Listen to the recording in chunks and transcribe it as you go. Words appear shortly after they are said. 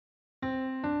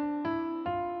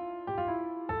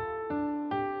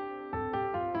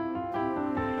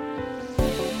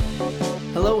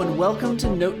welcome to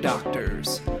Note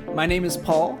Doctors. My name is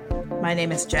Paul. My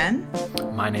name is Jen.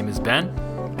 My name is Ben.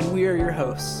 And we are your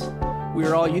hosts. We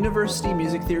are all university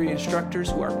music theory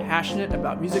instructors who are passionate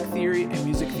about music theory and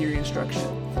music theory instruction.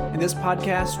 In this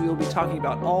podcast, we will be talking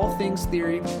about all things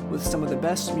theory with some of the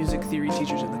best music theory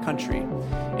teachers in the country.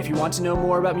 If you want to know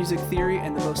more about music theory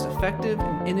and the most effective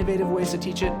and innovative ways to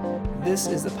teach it, this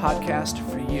is the podcast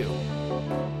for you.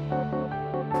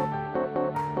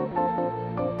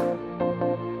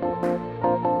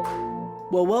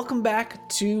 Well, welcome back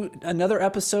to another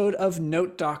episode of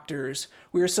Note Doctors.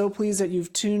 We are so pleased that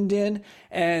you've tuned in,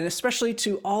 and especially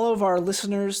to all of our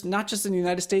listeners, not just in the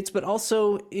United States, but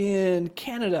also in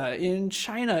Canada, in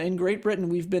China, in Great Britain.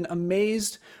 We've been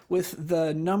amazed with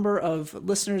the number of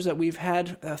listeners that we've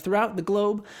had throughout the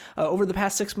globe. Over the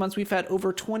past 6 months, we've had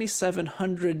over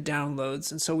 2,700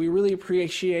 downloads, and so we really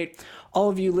appreciate all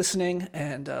of you listening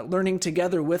and learning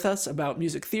together with us about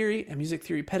music theory and music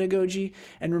theory pedagogy.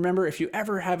 And remember, if you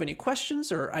ever have any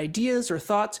questions or ideas or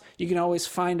thoughts, you can always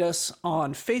find us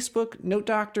on Facebook, Note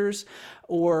Doctors,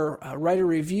 or write a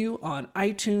review on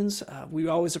iTunes. We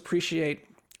always appreciate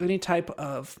any type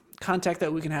of contact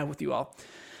that we can have with you all.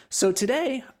 So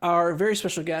today, our very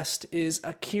special guest is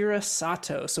Akira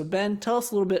Sato. So Ben, tell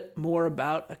us a little bit more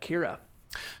about Akira.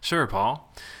 Sure,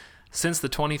 Paul. Since the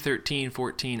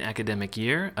 2013-14 academic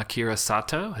year, Akira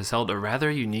Sato has held a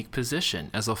rather unique position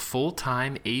as a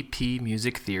full-time AP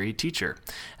music theory teacher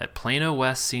at Plano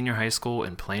West Senior High School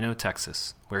in Plano,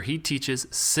 Texas, where he teaches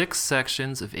 6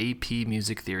 sections of AP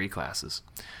music theory classes.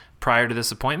 Prior to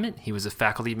this appointment, he was a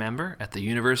faculty member at the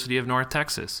University of North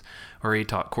Texas, where he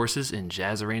taught courses in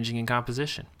jazz arranging and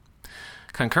composition.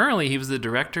 Concurrently, he was the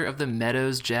director of the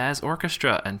Meadows Jazz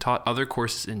Orchestra and taught other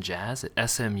courses in jazz at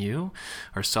SMU,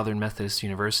 or Southern Methodist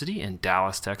University, in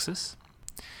Dallas, Texas.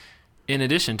 In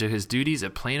addition to his duties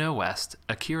at Plano West,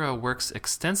 Akira works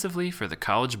extensively for the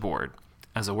College Board.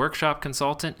 As a workshop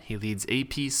consultant, he leads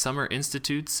AP Summer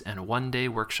Institutes and one-day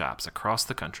workshops across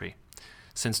the country.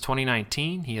 Since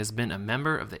 2019, he has been a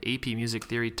member of the AP Music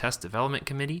Theory Test Development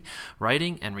Committee,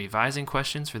 writing and revising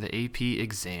questions for the AP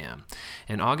exam.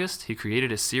 In August, he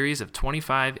created a series of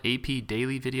 25 AP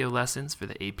daily video lessons for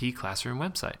the AP Classroom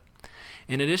website.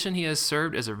 In addition, he has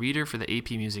served as a reader for the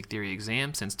AP Music Theory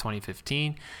exam since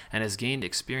 2015 and has gained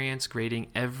experience grading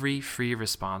every free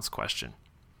response question.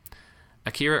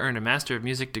 Akira earned a Master of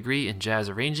Music degree in jazz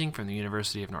arranging from the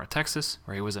University of North Texas,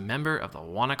 where he was a member of the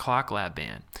 1 O'Clock Lab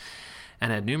Band,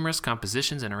 and had numerous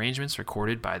compositions and arrangements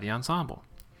recorded by the ensemble.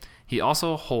 He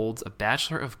also holds a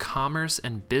Bachelor of Commerce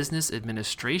and Business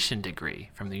Administration degree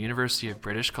from the University of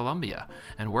British Columbia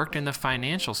and worked in the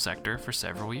financial sector for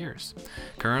several years.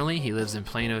 Currently, he lives in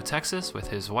Plano, Texas with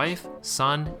his wife,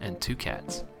 son, and 2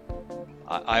 cats.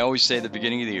 I always say at the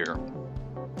beginning of the year,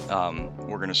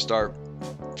 we're going to start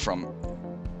from,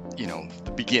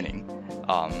 the beginning.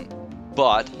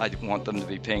 But I want them to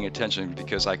be paying attention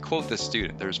because I quote this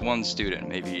student. There's one student,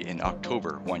 maybe in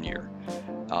October one year.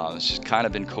 She's kind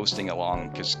of been coasting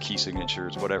along because key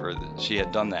signatures, whatever. She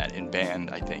had done that in band,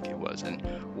 I think it was. And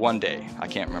one day, I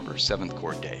can't remember, 7th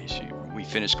chord day, we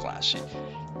finished class.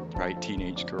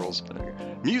 Teenage girls,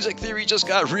 music theory just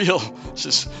got real.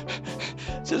 just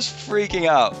freaking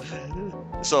out.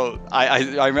 So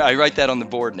I write that on the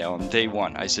board now on day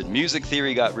 1. I said, music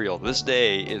theory got real. This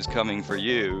day is coming for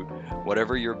you,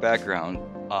 whatever your background.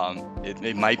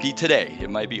 It might be today. It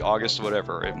might be August,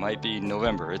 whatever. It might be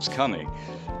November. It's coming.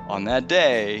 On that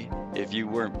day, if you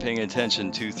weren't paying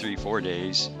attention 2, 3, 4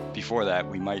 days before that,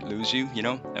 we might lose you,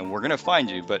 and we're going to find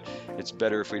you, but it's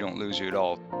better if we don't lose you at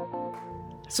all.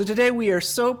 So today we are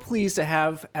so pleased to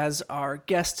have as our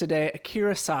guest today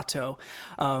Akira Sato.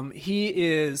 He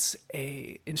is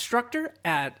an instructor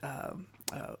at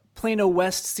Plano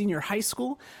West Senior High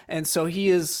School, and so he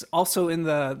is also in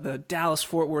the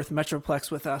Dallas-Fort Worth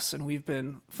Metroplex with us, and we've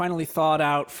been finally thawed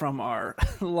out from our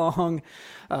long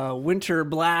winter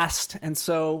blast, and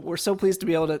so we're so pleased to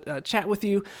be able to chat with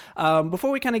you.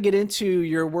 Before we kind of get into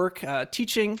your work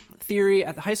teaching theory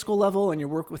at the high school level and your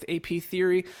work with AP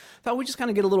theory, I thought we'd just kind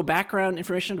of get a little background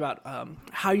information about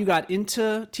how you got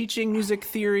into teaching music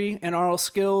theory and oral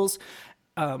skills.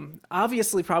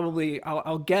 Obviously, probably,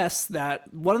 I'll guess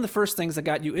that one of the first things that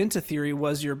got you into theory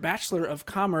was your Bachelor of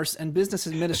Commerce and Business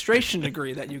Administration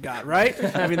degree that you got, right?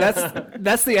 I mean,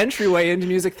 that's the entryway into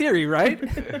music theory, right?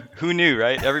 Who knew,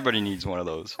 right? Everybody needs one of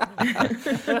those.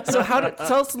 So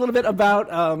tell us a little bit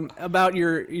about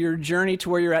your journey to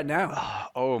where you're at now.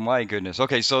 Oh, my goodness.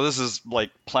 Okay, so this is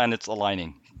like planets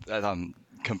aligning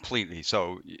completely.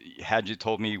 So had you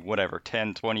told me,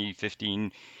 10, 20,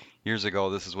 15 years ago,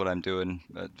 this is what I'm doing,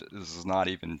 this is not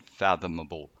even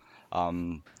fathomable.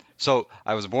 So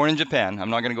I was born in Japan.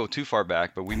 I'm not going to go too far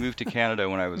back, but we moved to Canada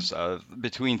when I was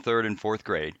between third and fourth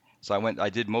grade. So I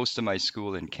did most of my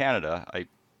school in Canada. I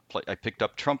picked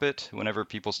up trumpet whenever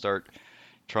people start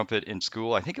trumpet in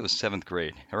school. I think it was seventh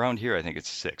grade. Around here, I think it's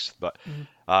sixth. But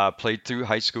Mhm. played through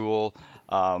high school.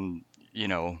 You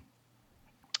know,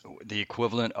 the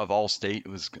equivalent of all state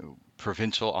was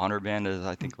provincial honor band, is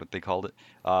I think what they called it.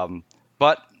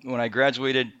 But when I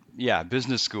graduated, yeah,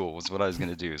 business school was what I was going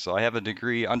to do. So I have a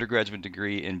degree, undergraduate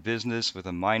degree in business with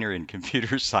a minor in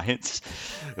computer science.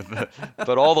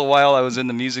 But all the while I was in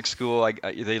the music school,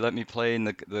 they let me play in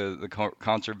the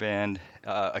concert band,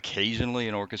 occasionally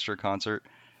an orchestra concert.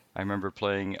 I remember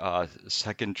playing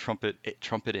second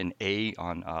trumpet in A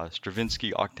on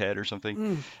Stravinsky octet or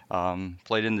something. Mm.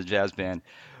 Played in the jazz band,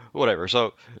 whatever.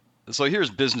 So here's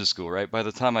business school, right? By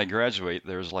the time I graduate,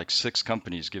 there's like six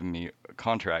companies giving me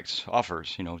contracts,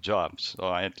 offers, jobs. So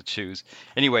I had to choose.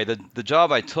 Anyway, the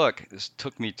job I took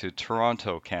me to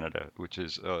Toronto, Canada, which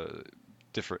is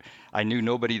different. I knew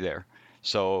nobody there.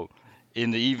 So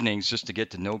in the evenings, just to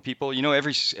get to know people,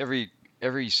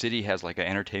 every city has like an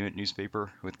entertainment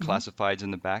newspaper with Mhm. classifieds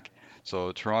in the back.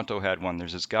 So Toronto had one.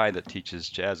 There's this guy that teaches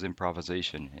jazz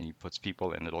improvisation, and he puts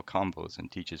people in little combos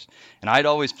and teaches. And I'd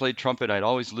always played trumpet. I'd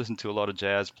always listened to a lot of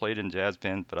jazz, played in jazz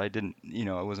bands, but I didn't,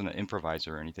 I wasn't an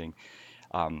improviser or anything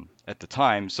at the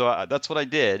time. So that's what I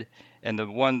did. And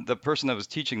the person that was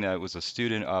teaching that was a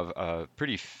student of a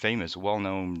pretty famous,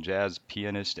 well-known jazz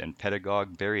pianist and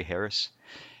pedagogue, Barry Harris.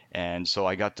 And so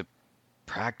I got to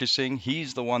practicing.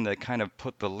 He's the one that kind of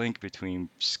put the link between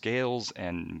scales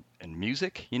and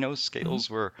music. Mhm. Scales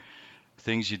were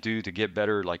things you do to get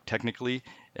better, like technically,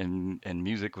 and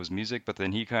music was music. But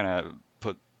then he kind of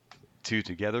put two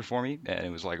together for me, and it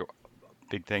was like a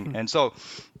big thing. Hmm. And so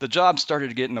the job started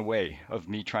to get in the way of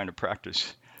me trying to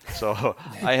practice. So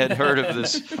I had heard of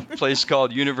this place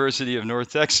called University of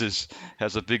North Texas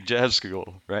has a big jazz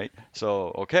school, right?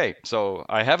 So okay, so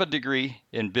I have a degree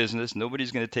in business.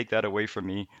 Nobody's going to take that away from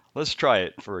me. Let's try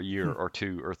it for a year Hmm. or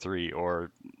two or three,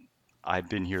 or I've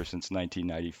been here since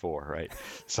 1994, right?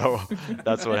 So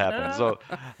that's what happened. So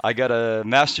I got a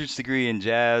master's degree in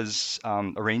jazz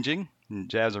arranging,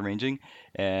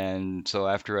 and so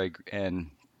after and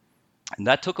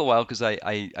that took a while because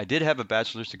I did have a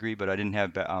bachelor's degree, but I didn't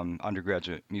have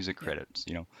undergraduate music Yeah. credits,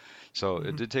 So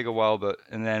it Hmm. did take a while,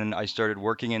 and then I started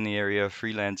working in the area,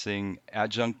 freelancing,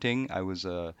 adjuncting. I was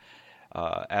a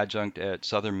adjunct at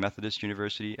Southern Methodist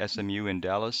University, SMU in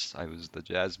Dallas. I was the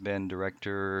jazz band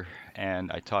director,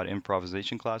 and I taught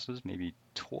improvisation classes, maybe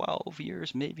 12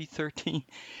 years, maybe 13.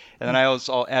 And then I was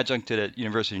all adjuncted at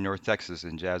University of North Texas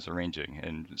in jazz arranging.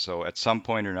 And so at some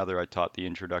point or another, I taught the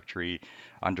introductory,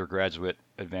 undergraduate,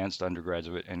 advanced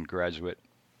undergraduate, and graduate.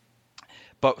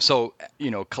 But so,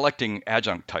 collecting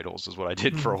adjunct titles is what I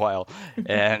did for Hmm. a while.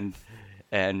 And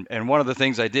and one of the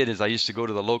things I did is I used to go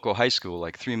to the local high school,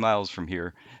 like 3 miles from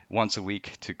here, once a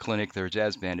week to clinic their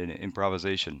jazz band and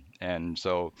improvisation. And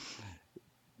so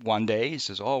one day he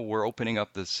says, "Oh, we're opening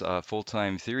up this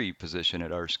full-time theory position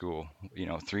at our school,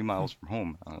 3 miles from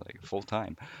home." I was like, "Full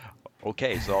time?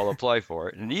 Okay, so I'll apply for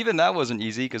it." And even that wasn't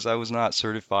easy because I was not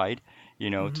certified, to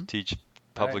Hmm. teach Right.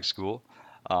 public school.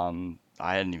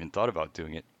 I hadn't even thought about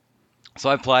doing it. So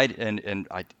I applied, and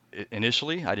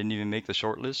initially I didn't even make the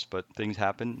short list, but things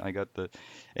happened.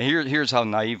 And here's how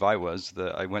naive I was.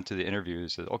 I went to the interview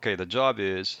and said, "Okay, the job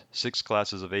is 6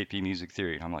 classes of AP music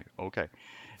theory." And I'm like, "Okay."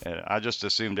 And I just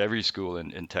assumed every school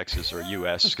in Texas or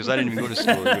US, because I didn't even go to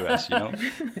school in US.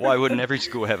 Why wouldn't every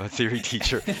school have a theory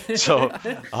teacher? So,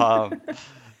 um,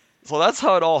 so that's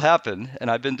how it all happened,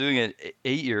 and I've been doing it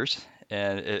 8 years,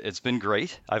 and it's been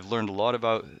great. I've learned a lot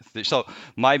about so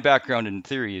my background in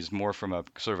theory is more from a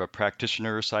sort of a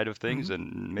practitioner side of things, Hmm.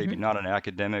 and maybe Hmm. not an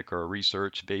academic or a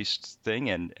research-based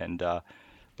thing.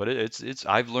 But it's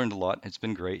I've learned a lot. It's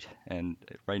been great, and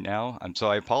right now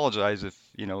I apologize if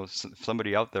if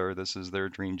somebody out there this is their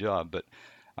dream job, but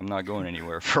I'm not going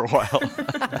anywhere for a while.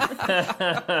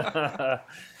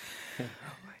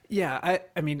 Yeah,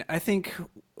 I mean, I think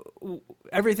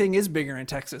everything is bigger in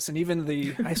Texas, and even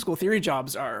the high school theory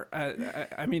jobs are.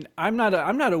 I mean, I'm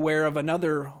not aware of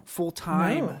another full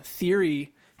time No.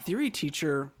 theory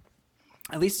teacher,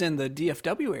 at least in the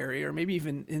DFW area, or maybe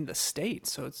even in the state.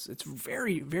 So it's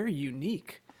very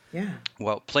unique. Yeah.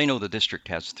 Well, Plano, the district,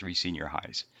 has three senior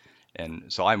highs.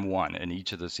 And so I'm one, and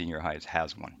each of the senior highs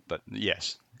has one. But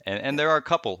yes, and there are a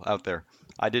couple out there.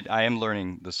 I am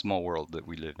learning the small world that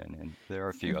we live in, and there are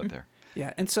a few out there.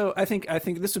 Yeah, and so I think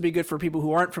this would be good for people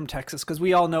who aren't from Texas because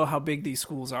we all know how big these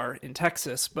schools are in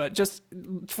Texas. But just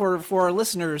for our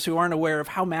listeners who aren't aware of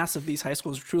how massive these high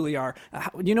schools truly are,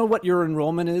 you know what your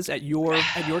enrollment is at your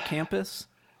campus?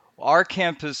 Our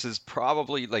campus is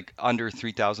probably like under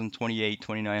 3,000,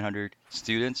 2,900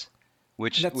 students,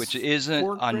 which That's isn't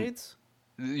four on. grades.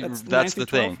 That's nine That's through the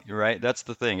 12. thing, right? That's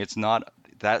the thing. It's not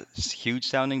that huge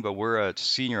sounding, but we're a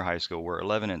senior high school. We're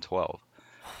 11 and 12.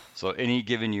 So any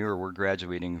given year, we're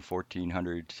graduating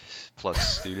 1,400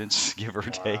 plus students, give or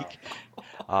Wow. take,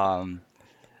 um,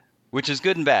 which is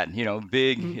good and bad. Mm,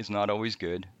 Big is not always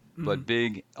good, mm, but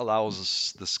big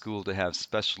allows the school to have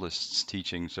specialists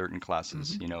teaching certain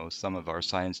classes. mm, Some of our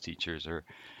science teachers are,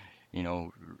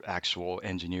 actual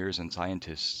engineers and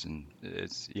scientists, and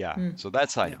yeah. Hmm. So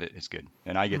that side yeah. of it is good,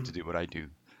 and I get Mm, to do what I do,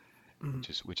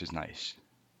 mm. which is nice.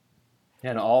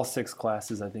 And all 6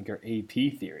 classes, I think, are AP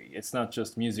theory. It's not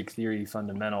just music theory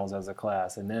fundamentals as a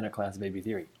class and then a class of AP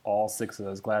theory. All 6 of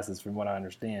those classes, from what I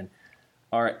understand,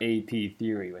 are AP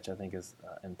theory, which I think is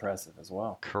impressive as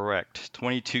well. Correct.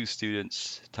 22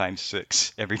 students times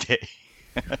 6 every day.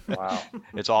 Wow.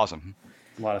 It's awesome.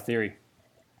 A lot of theory.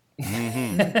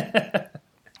 Hmm.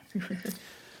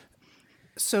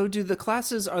 So do the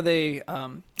classes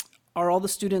are all the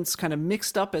students kind of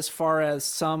mixed up as far as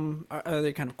some are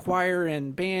they kind of choir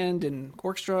and band and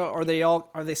orchestra? Are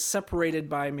they separated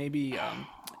by maybe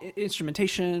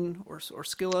instrumentation or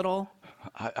skill at all?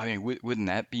 I mean, wouldn't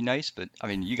that be nice? But I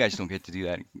mean, you guys don't get to do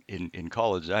that in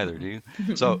college either, do you?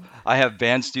 So I have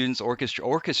band students, orchestra.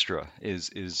 Orchestra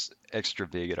is extra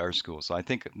big at our school. So I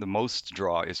think the most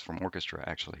draw is from orchestra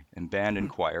actually, and band and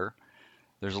choir.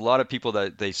 There's a lot of people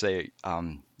that they say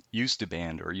used to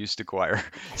band or used to choir,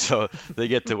 so they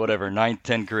get to whatever ninth,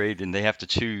 10th grade, and they have to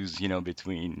choose,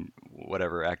 between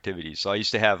whatever activities. So I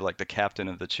used to have like the captain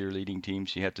of the cheerleading team.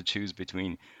 She had to choose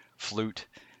between flute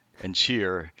and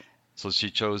cheer. So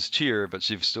she chose cheer, but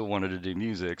she still wanted to do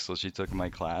music, so she took my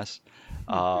class.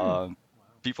 Uh,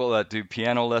 People that do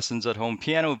piano lessons at home,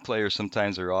 piano players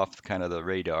sometimes are off kind of the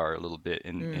radar a little bit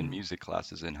in Mm. music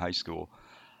classes in high school.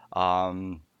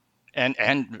 Um,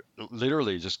 and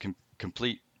literally just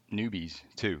complete newbies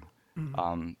too.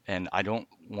 Mm, And I don't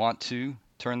want to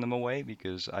turn them away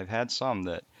because I've had some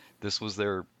that this was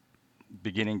their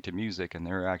beginning to music and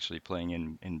they're actually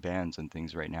playing in bands and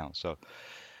things right now. So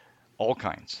all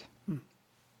kinds. mm,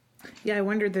 Yeah, I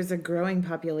wonder there's a growing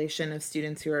population of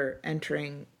students who are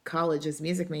entering college as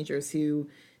music majors who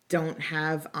don't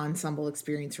have ensemble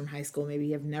experience from high school.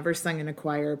 Maybe have never sung in a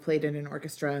choir, played in an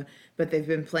orchestra, but they've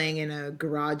been playing in a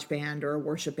garage band or a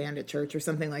worship band at church or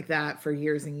something like that for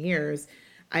years and years.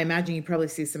 I imagine you probably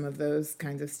see some of those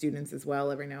kinds of students as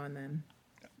well every now and then.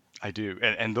 I do.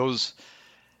 And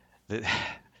th-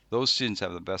 those students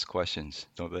have the best questions,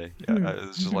 don't they? Yeah,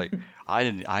 it's just like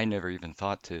I never even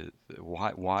thought to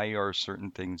why are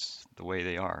certain things the way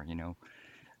they are.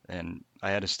 And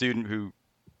I had a student who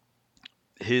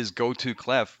his go-to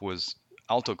clef was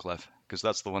alto clef because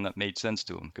that's the one that made sense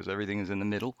to him because everything is in the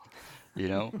middle, you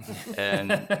know.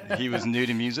 And he was new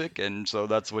to music, and so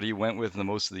that's what he went with. The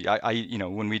most of the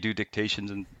when we do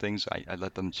dictations and things, I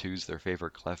let them choose their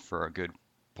favorite clef for a good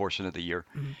portion of the year,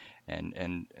 mm.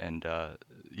 and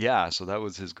yeah, so that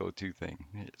was his go-to thing.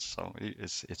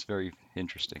 It's very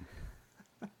interesting.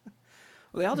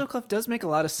 Well, the alto clef does make a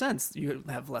lot of sense. You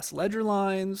have less ledger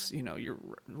lines. You're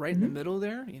right in the middle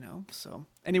there. So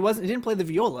and he didn't play the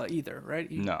viola either,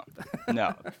 right? No,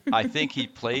 no. I think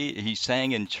he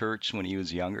sang in church when he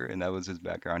was younger, and that was his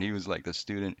background. He was like the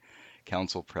student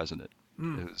council president.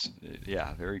 Mm, It was,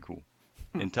 yeah, very cool.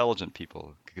 Intelligent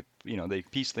people, they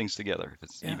piece things together if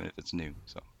it's yeah. even if it's new.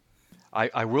 So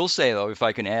I will say though, if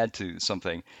I can add to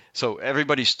something, so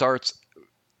everybody starts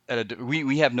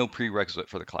we have no prerequisite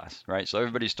for the class, right? So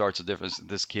everybody starts at different.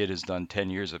 This kid has done 10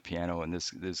 years of piano, and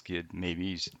this kid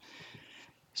maybe he's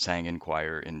sang in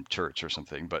choir in church or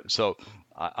something. But so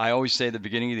I always say at the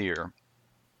beginning of the year,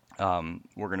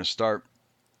 we're going to start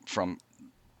from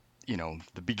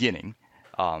the beginning.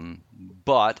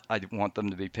 But I want them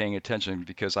to be paying attention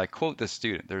because I quote this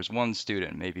student. There's one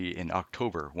student, maybe in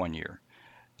October one year.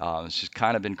 She's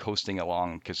kind of been coasting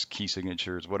along because key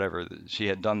signatures, whatever. She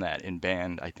had done that in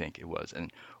band, I think it was.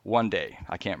 And one day,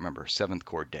 I can't remember, seventh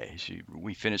chord day,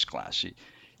 we finished class.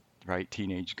 Right,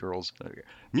 teenage girls,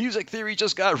 music theory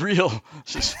just got real.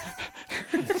 She's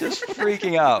just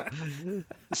freaking out.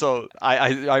 So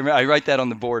I write that on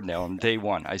the board now on day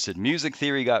one. I said, music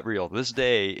theory got real. This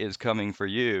day is coming for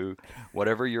you,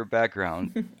 whatever your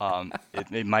background.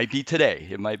 It might be today.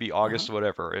 It might be Uh-huh. August,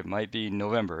 whatever. It might be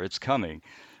November. It's coming.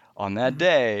 On that Hmm.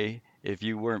 day, if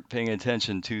you weren't paying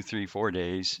attention 2, 3, 4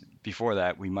 days, before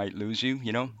that, we might lose you,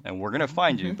 and we're going to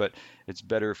find you, but it's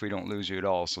better if we don't lose you at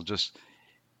all. So just,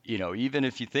 even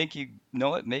if you think you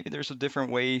know it, maybe there's a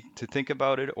different way to think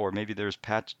about it, or maybe there's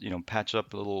patch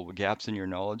up little gaps in your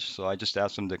knowledge. So I just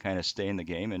ask them to kind of stay in the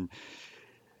game. And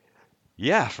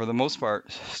yeah, for the most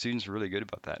part, students are really good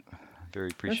about that. Very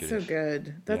That's so appreciative.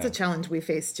 good. That's a Yeah. challenge we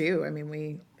face too. I mean,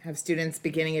 we have students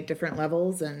beginning at different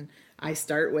levels, and I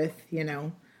start with,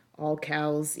 all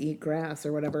cows eat grass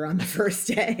or whatever on the first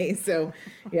day. So,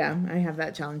 yeah, I have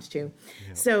that challenge too.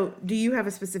 So, do you have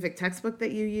a specific textbook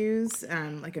that you use,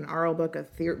 like an oral book, a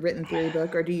written theory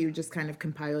book, or do you just kind of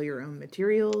compile your own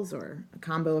materials or a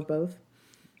combo of both?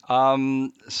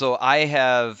 So I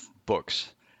have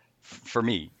books for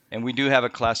me, and we do have a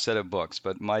class set of books,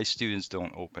 but my students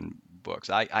don't open books.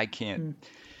 I can't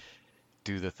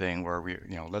do the thing where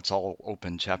let's all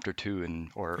open chapter two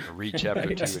or read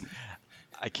chapter two. And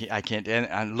I can't.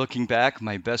 And looking back,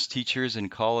 my best teachers in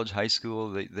college, high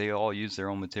school, they all use their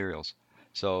own materials.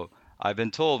 So I've been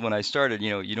told when I started,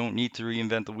 you don't need to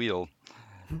reinvent the wheel,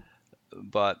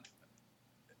 but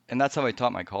and that's how I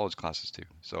taught my college classes too.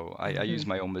 So I use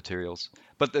my own materials.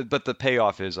 But the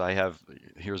payoff is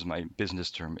here's my business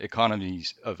term,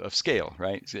 economies of scale,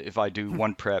 right? So if I do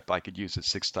one prep, I could use it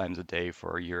 6 times a day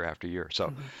for a year after year.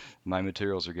 So my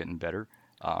materials are getting better.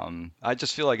 I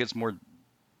just feel like it's more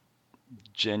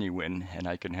genuine, and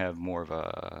I can have more of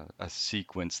a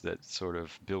sequence that sort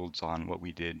of builds on what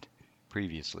we did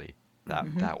previously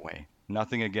that way.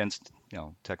 Nothing against,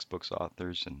 textbooks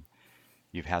authors, and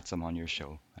you've had some on your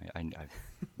show.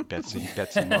 Betsy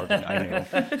Marvin, I know.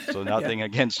 So nothing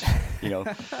against,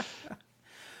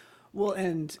 Well,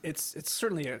 and it's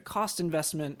certainly a cost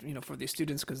investment, for these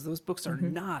students, because those books are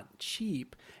not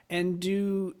cheap. And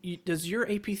does your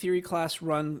AP Theory class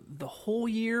run the whole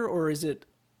year, or is it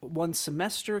one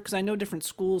semester? Because I know different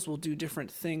schools will do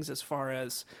different things as far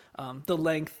as the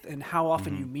length and how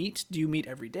often you meet. Do you meet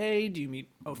every day? Do you meet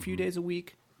a few days a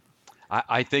week?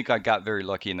 I think I got very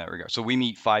lucky in that regard. So we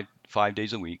meet five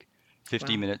days a week,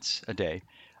 50 Wow. minutes a day.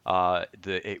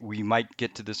 We might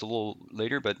get to this a little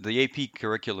later, but the AP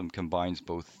curriculum combines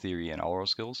both theory and oral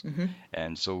skills,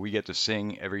 and so we get to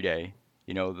sing every day.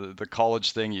 The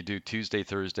college thing, you do Tuesday,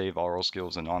 Thursday of oral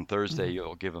skills, and on Thursday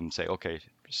you'll give them, say, okay,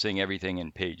 sing everything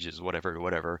in pages, whatever,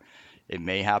 whatever. It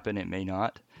may happen, it may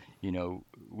not.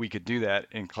 We could do that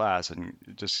in class and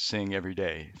just sing every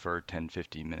day for 10,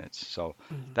 15 minutes. So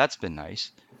that's been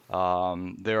nice.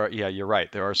 Yeah, you're right.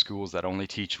 There are schools that only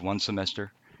teach one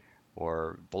semester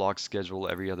or block schedule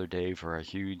every other day for a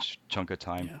huge chunk of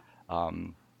time. Yeah.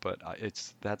 But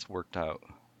that's worked out.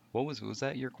 Was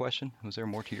that your question? Was there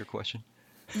more to your question?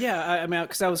 Yeah, I mean,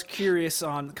 because I was curious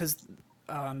on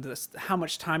how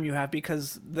much time you have,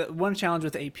 because the one challenge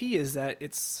with AP is that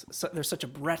there's such a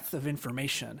breadth of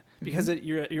information, because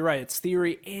you're right, it's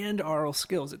theory and oral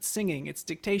skills, it's singing, it's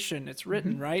dictation, it's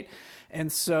written, right?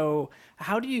 And so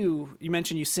how do you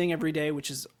mentioned you sing every day, which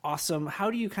is awesome.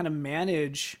 How do you kind of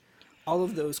manage all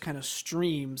of those kind of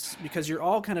streams, because you're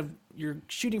all you're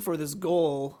shooting for this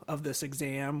goal of this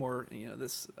exam, or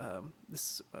this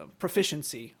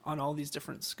proficiency on all these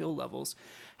different skill levels?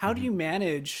 How do you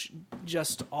manage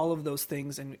just all of those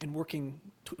things and working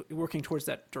towards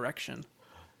that direction?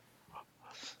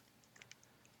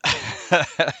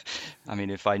 I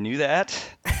mean, if I knew that,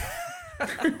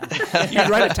 You'd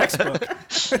write a textbook.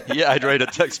 yeah, I'd write a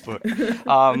textbook.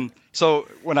 So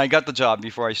when I got the job,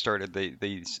 before I started,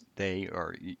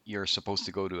 you're supposed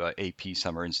to go to a AP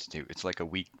Summer Institute. It's like a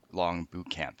week-long boot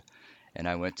camp, and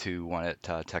I went to one at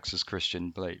Texas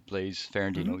Christian, Blaze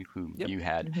Ferrandino, who you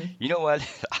had. You know what?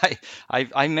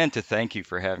 I meant to thank you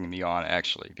for having me on,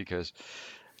 actually, because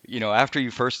after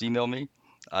you first emailed me,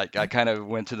 I kind of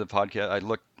went to the podcast. I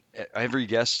looked at every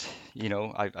guest.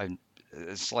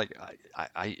 It's like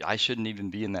I shouldn't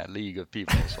even be in that league of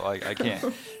people, so I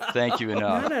can't thank you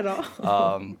enough. Not at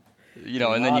all. And then you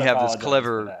Not have this apologize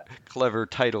for clever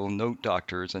title, Note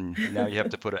Doctors, and now you have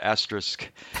to put an asterisk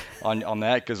on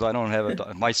that because I don't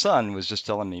have my son was just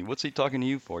telling me, what's he talking to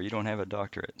you for? You don't have a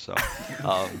doctorate. So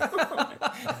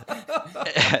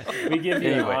We give you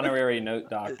an Anyway. honorary note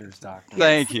doctor's doctor.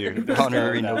 thank you,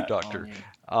 honorary Bestow Note that on Doctor. you.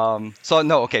 So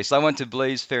I went to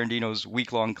Blaze Ferrandino's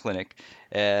week-long clinic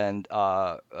and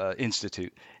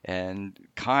institute, and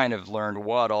kind of learned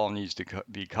what all needs to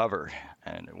be covered,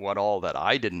 and what all that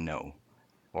I didn't know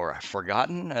or I've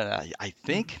forgotten. I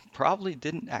think probably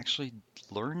didn't actually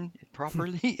learn it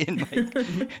properly in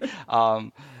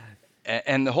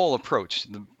and the whole approach,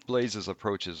 the Blaze's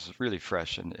approach is really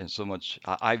fresh, and so much.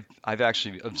 I've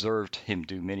actually observed him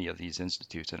do many of these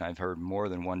institutes, and I've heard more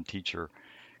than one teacher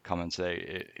come and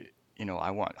say,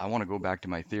 I want to go back to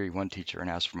my theory one teacher and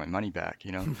ask for my money back,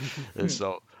 And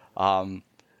so um,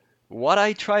 what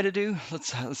I try to do,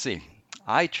 let's see.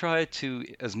 I try to,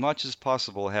 as much as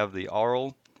possible, have the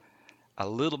oral a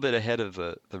little bit ahead of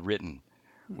the written,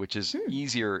 which is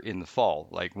easier in the fall.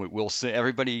 Like we'll say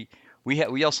everybody,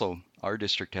 we also, our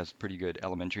district has a pretty good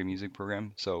elementary music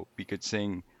program, so we could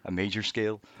sing a major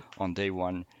scale on day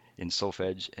one in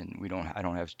solfege, and I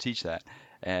don't have to teach that.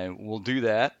 And we'll do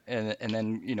that, and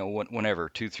then whenever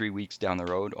 2-3 weeks down the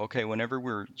road, okay, whenever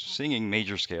we're singing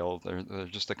major scale, they're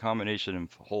just a combination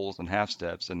of wholes and half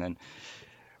steps, and then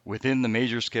within the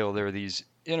major scale, there are these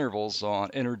intervals on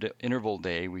interval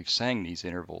day. We've sang these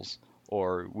intervals.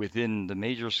 Or within the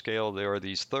major scale, there are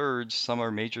these thirds. Some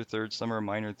are major thirds, some are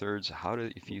minor thirds.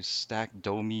 If you stack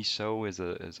do mi so as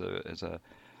a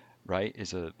right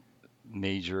is a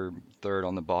major third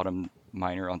on the bottom,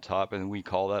 minor on top, and we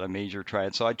call that a major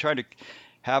triad. So I try to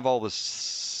have all the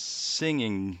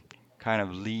singing kind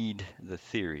of lead the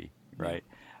theory, right?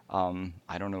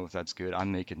 I don't know if that's good.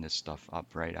 I'm making this stuff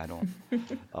up, right? I don't.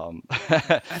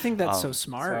 I think that's so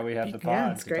That's why smart. we have the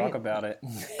Yeah, pod it's to talk great. about it.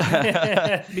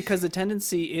 Because the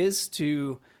tendency is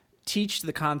to teach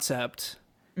the concept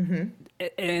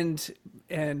and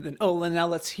then and now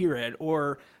let's hear it,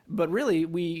 but really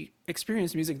we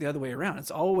experience music the other way around.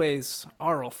 It's always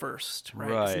oral first,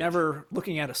 right? It's Right. never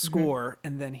looking at a score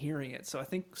and then hearing it. So I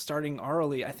think starting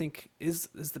orally is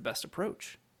the best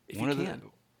approach if One you of the can.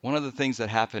 one of the things that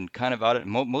happened kind of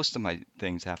most of my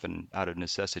things happen out of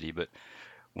necessity, but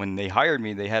when they hired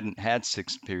me, they hadn't had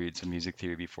 6 periods of music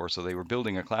theory before, so they were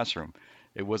building a classroom.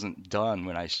 It wasn't done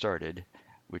when I started,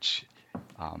 which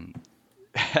um,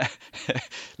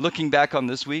 looking back on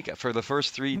this week, for the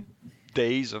first 3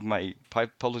 days of my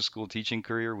public school teaching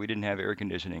career, we didn't have air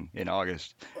conditioning in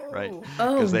August, right?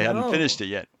 Oh Because they hadn't no. finished it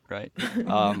yet, right?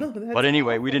 No, But that's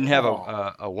anyway, we didn't have Oh,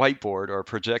 a whiteboard or a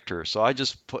projector, so I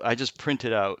just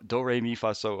printed out do re mi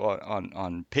fa so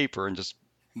on paper and just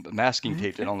masking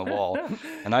taped it on the wall,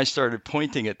 and I started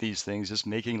pointing at these things, just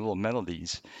making little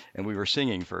melodies, and we were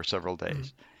singing for several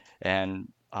days.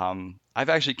 And I've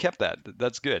actually kept that.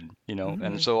 That's good.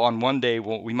 And so on one day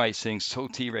we might sing so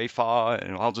ti re fa,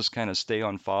 and I'll just kind of stay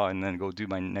on fa and then go do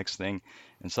my next thing,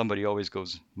 and somebody always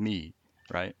goes mi,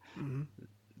 right?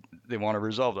 They want to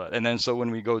resolve that. And then so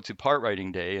when we go to part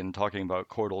writing day and talking about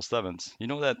chordal sevenths,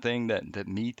 that thing, that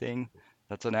me thing,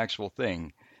 that's an actual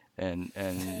thing. And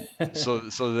so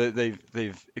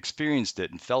they've experienced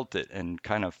it and felt it and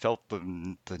kind of felt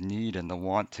the need and the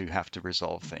want to have to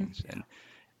resolve things.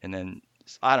 And then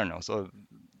I don't know. So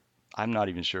I'm not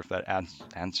even sure if that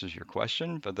answers your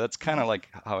question, but that's kind of like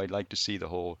how I'd like to see the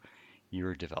whole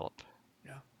year develop.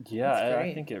 Yeah. yeah, That's I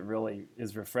great. think it really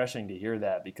is refreshing to hear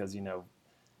that because,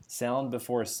 sound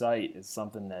before sight is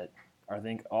something that I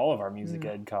think all of our music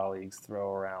ed colleagues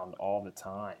throw around all the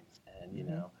time.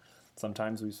 And,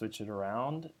 sometimes we switch it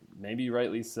around, maybe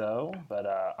rightly so, but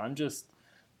I'm just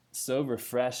so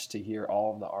refreshed to hear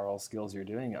all of the oral skills you're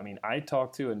doing. I mean, I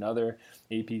talked to another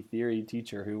AP theory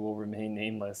teacher who will remain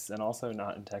nameless and also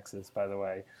not in Texas, by the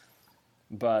way.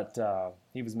 But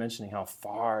he was mentioning how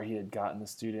far he had gotten the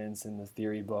students in the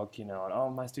theory book, and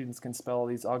my students can spell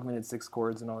these augmented six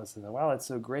chords and all this. I said, wow, that's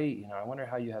so great. I wonder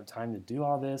how you have time to do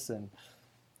all this. And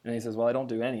he says, well, I don't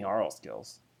do any oral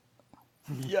skills.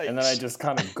 And then I Yikes. just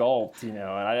kind of gulped, and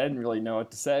I didn't really know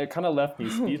what to say. It kind of left me Oh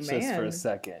speechless for a man.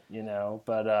 second,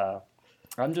 But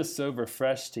I'm just so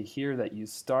refreshed to hear that you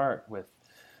start with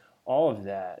all of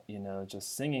that,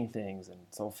 just singing things and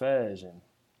solfege and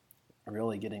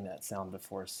really getting that sound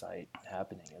before sight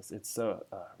happening. It's so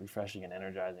refreshing and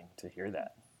energizing to hear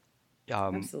that. You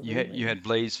Absolutely. had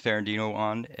Blaze Ferrandino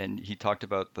on, and he talked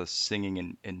about the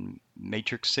singing in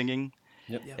matrix singing,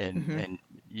 Yep. Yeah. and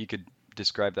you could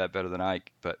describe that better than I.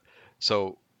 But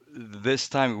so this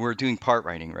time we're doing part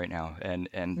writing right now, and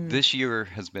this year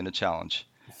has been a challenge.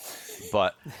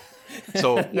 But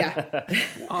so Yeah.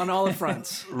 On all the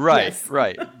fronts. right, Yes.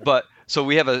 right. But so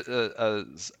we have a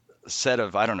set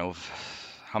of, I don't know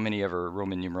how many ever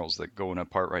Roman numerals that go in a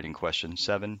part writing question,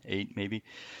 7, 8 maybe.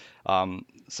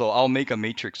 So I'll make a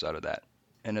matrix out of that.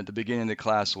 And at the beginning of the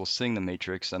class, we'll sing the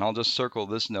matrix, and I'll just circle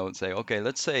this note and say, okay,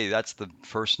 let's say that's the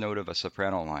first note of a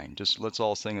soprano line. Just let's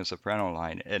all sing a soprano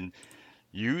line. And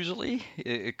usually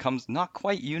it comes not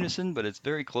quite unison, but it's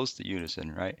very close to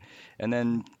unison, right? And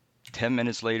then 10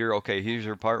 minutes later, okay, here's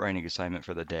your part writing assignment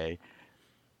for the day.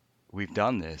 We've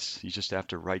done this. You just have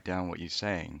to write down what you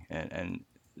sang. And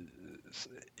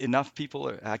enough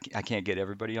people, I can't get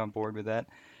everybody on board with that,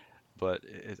 but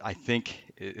I think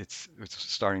it's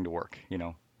starting to work.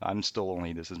 I'm still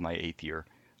only, this is my 8th year.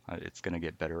 It's going to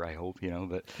get better, I hope,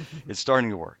 but it's starting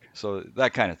to work. So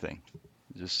that kind of thing.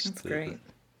 Just That's great.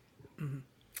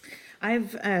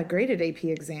 I've graded AP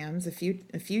exams a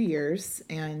few years,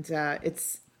 and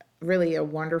it's really a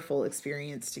wonderful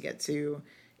experience to get to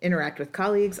interact with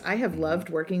colleagues. I have loved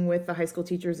working with the high school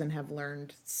teachers and have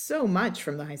learned so much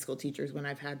from the high school teachers when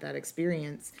I've had that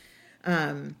experience.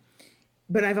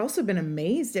 But I've also been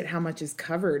amazed at how much is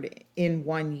covered in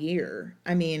 1 year.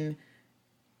 I mean,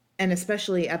 and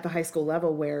especially at the high school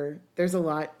level where there's a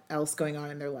lot else going on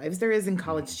in their lives. There is in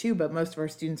college too, but most of our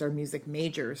students are music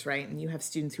majors, right? And you have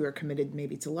students who are committed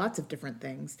maybe to lots of different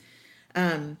things.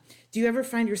 Do you ever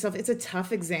find yourself, it's a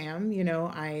tough exam,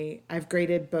 I've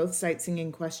graded both sight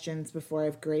singing questions before.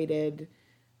 I've graded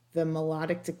the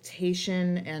melodic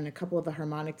dictation and a couple of the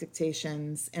harmonic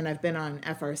dictations. And I've been on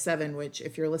FR7, which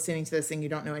if you're listening to this and you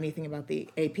don't know anything about the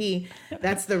AP,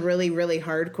 that's the really, really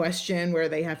hard question where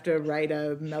they have to write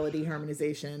a melody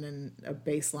harmonization and a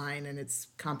bass line, and it's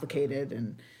complicated.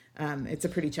 And it's a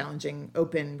pretty challenging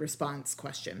open response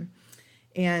question.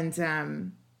 And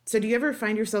so do you ever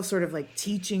find yourself sort of like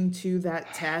teaching to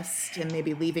that test and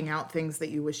maybe leaving out things that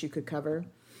you wish you could cover?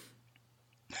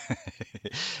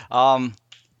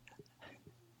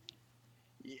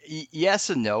 Yes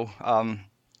and no.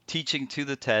 Teaching to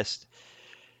the test.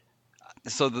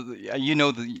 So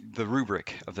the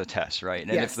rubric of the test, right?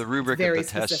 And if Yes, the it's rubric of very the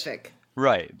test, specific.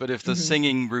 right? But if the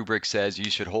singing rubric says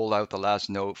you should hold out the last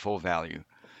note full value,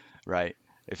 right?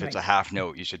 If it's a Right. half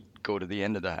note, you should go to the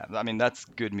end of the half. I mean, that's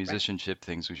good Right. musicianship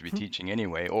things we should be teaching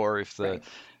anyway. Or if the Right.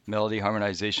 melody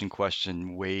harmonization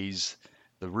question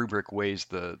the rubric weighs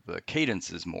the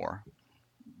cadences more,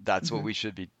 that's what we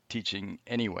should be teaching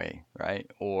anyway,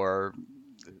 right? Or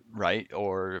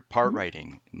part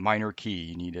writing, minor key,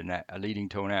 you need a leading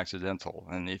tone accidental,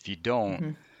 and if you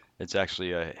don't, it's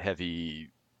actually a heavy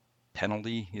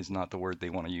penalty is not the word they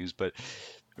want to use, but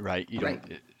right, you Right.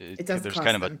 don't. It does There's cost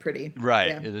kind of them pretty. right.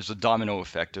 Yeah. There's a domino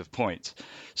effect of points.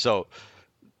 So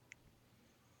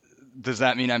does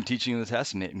that mean I'm teaching the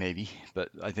test? Maybe, but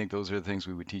I think those are the things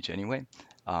we would teach anyway.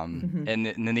 And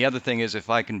then the other thing is if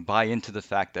I can buy into the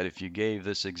fact that if you gave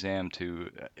this exam to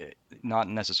not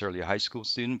necessarily a high school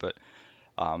student, but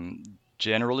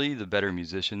generally the better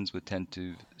musicians would tend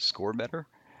to score better.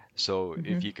 So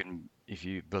if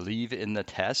you believe in the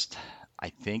test, I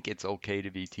think it's okay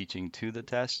to be teaching to the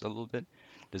test a little bit.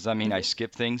 Does that mean I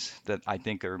skip things that I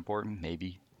think are important?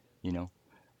 Maybe, you know.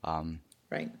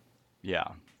 Right. Yeah.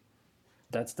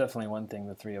 That's definitely one thing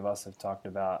the three of us have talked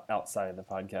about outside of the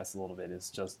podcast a little bit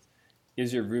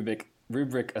is your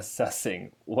rubric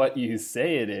assessing what you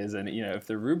say it is. And, if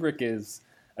the rubric is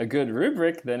a good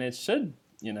rubric, then it should,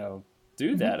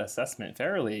 do that assessment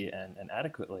fairly and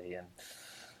adequately and,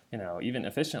 even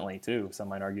efficiently too. Some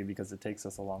might argue because it takes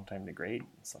us a long time to grade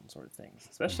some sort of things,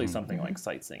 especially something like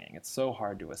sight singing. It's so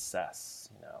hard to assess,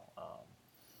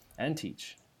 and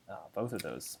teach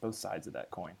both sides of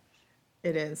that coin.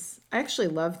 It is. I actually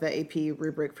love the AP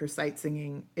rubric for sight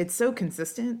singing. It's so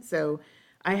consistent. So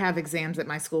I have exams at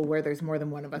my school where there's more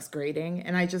than one of us grading.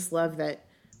 And I just love that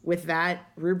with that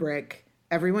rubric,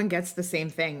 everyone gets the same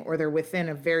thing, or they're within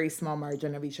a very small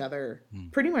margin of each other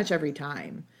pretty much every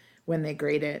time when they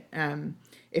grade it.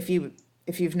 If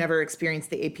you've never experienced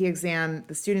the AP exam,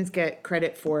 the students get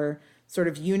credit for sort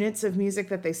of units of music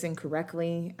that they sing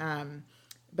correctly.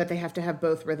 But they have to have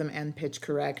both rhythm and pitch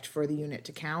correct for the unit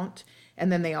to count. And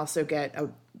then they also get a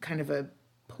kind of a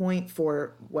point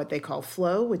for what they call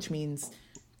flow, which means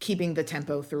keeping the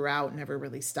tempo throughout, never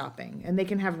really stopping. And they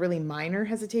can have really minor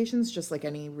hesitations, just like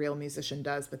any real musician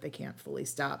does, but they can't fully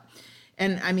stop.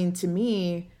 And I mean, to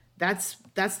me, that's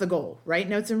the goal, right?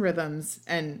 Notes and rhythms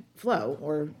and flow,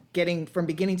 or getting from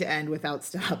beginning to end without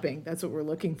stopping. That's what we're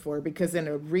looking for, because in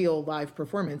a real live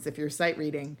performance, if you're sight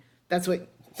reading, that's what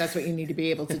you need to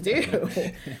be able to do.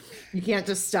 You can't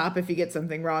just stop if you get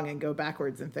something wrong and go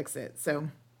backwards and fix it. So,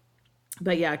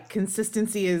 but yeah,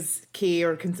 consistency is key,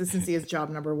 or consistency is job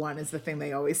number one, is the thing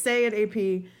they always say at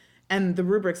AP. And the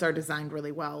rubrics are designed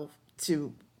really well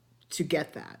to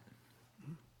get that.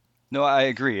 No, I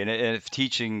agree. And if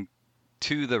teaching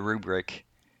to the rubric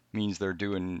means they're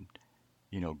doing,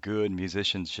 good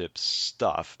musicianship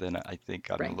stuff, then I think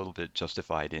I'm Right. a little bit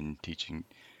justified in teaching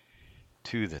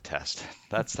to the test.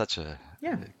 That's such a,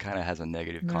 Yeah. it kind of has a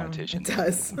negative No, connotation. it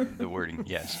does. The wording,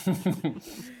 yes.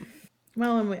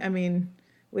 Well, and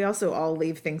we also all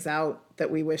leave things out that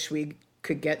we wish we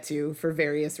could get to for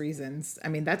various reasons. I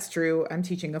mean, that's true. I'm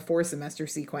teaching a 4-semester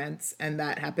sequence, and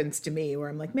that happens to me where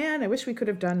I'm like, man, I wish we could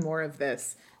have done more of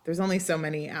this. There's only so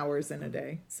many hours in a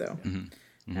day. So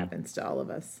it happens to all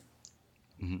of us.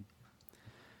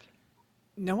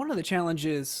 Now, one of the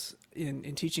challenges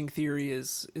in teaching theory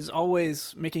is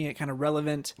always making it kind of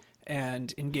relevant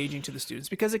and engaging to the students,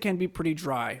 because it can be pretty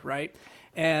dry, right?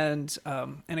 And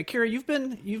Akira, you've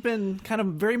been kind of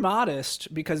very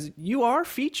modest, because you are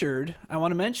featured, I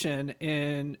want to mention,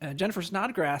 in Jennifer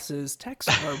Snodgrass's text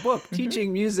or book,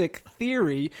 Teaching Music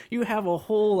Theory. You have a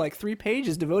whole 3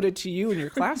 pages devoted to you in your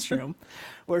classroom,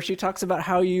 where she talks about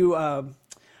how you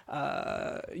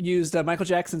used Michael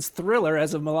Jackson's Thriller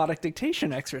as a melodic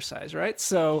dictation exercise, right?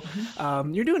 So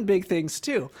you're doing big things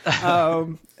too.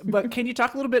 But can you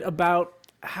talk a little bit about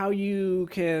how you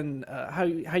can how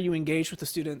you engage with the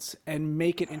students and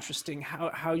make it interesting,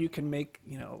 how you can make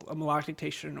a melodic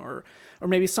dictation or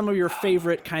maybe some of your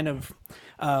favorite kind of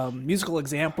musical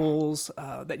examples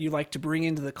that you like to bring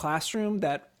into the classroom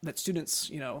that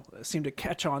students seem to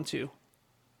catch on to?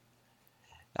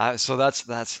 So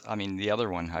that's I mean, the other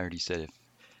one I already said, if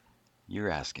you're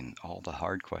asking all the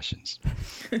hard questions.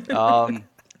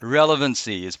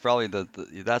 Relevancy is probably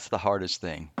that's the hardest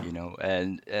thing,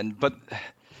 but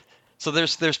so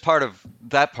there's part of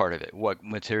it, what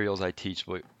materials I teach,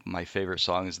 what my favorite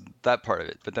songs, that part of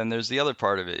it. But then there's the other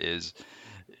part of it is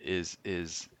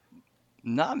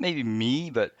not maybe me,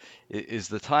 but is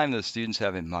the time the students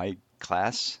have in my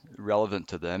class relevant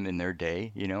to them in their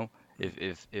day,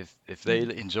 if they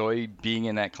enjoy being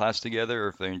in that class together, or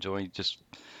if they enjoy just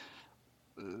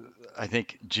I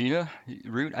think Gina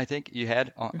Root, I think you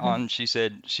had on, she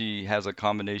said she has a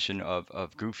combination of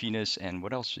goofiness and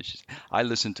what else? I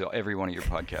listened to every one of your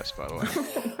podcasts, by the way.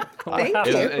 Thank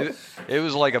you. It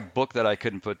was like a book that I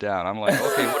couldn't put down. I'm like,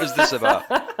 okay, what is this about?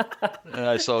 And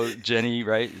I saw Jenny,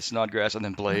 right? Snodgrass, and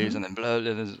then Blaze, and then blah,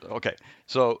 okay.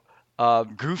 So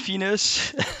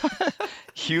goofiness,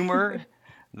 humor,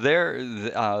 they're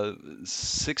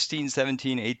 16,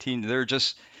 17, 18, they're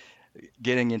just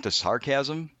getting into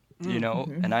sarcasm,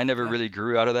 and I never really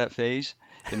grew out of that phase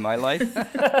in my life.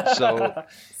 So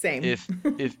Same. if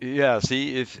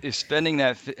spending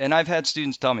that, and I've had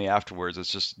students tell me afterwards, it's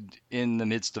just in the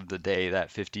midst of the day,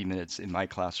 that 50 minutes in my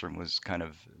classroom was kind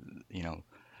of,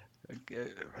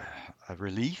 a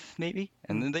relief maybe.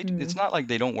 And then it's not like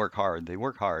they don't work hard. They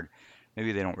work hard.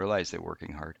 Maybe they don't realize they're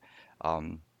working hard.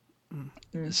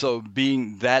 So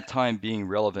being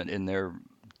relevant in their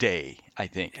day, I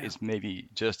think, is maybe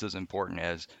just as important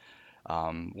as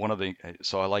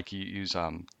so I like to use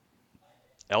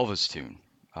Elvis tune,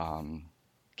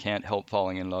 Can't Help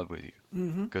Falling in Love with You,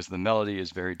 because the melody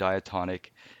is very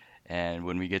diatonic, and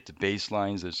when we get to bass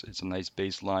lines, it's a nice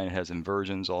bass line, it has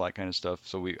inversions, all that kind of stuff,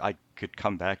 so I could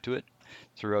come back to it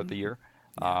throughout the year.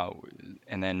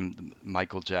 And then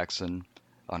Michael Jackson,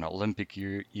 on Olympic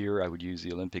year, I would use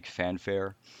the Olympic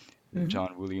fanfare,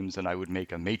 John Williams, and I would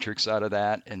make a matrix out of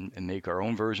that and make our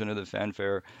own version of the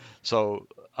fanfare. So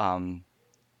I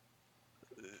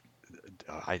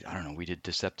don't know, we did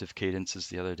deceptive cadences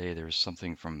the other day. There was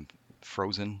something from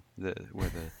Frozen where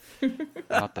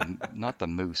not the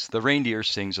moose, the reindeer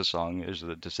sings a song. There's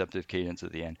a deceptive cadence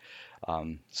at the end.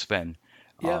 Sven.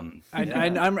 Yeah,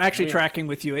 I'm actually tracking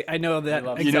with you. I know that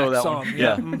exact that song. One.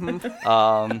 Yeah.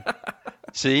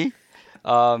 See?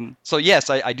 So yes,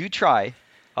 I do try.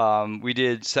 We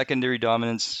did secondary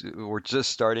dominance. We're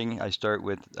just starting. I start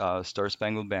with Star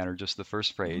Spangled Banner, just the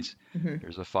first phrase.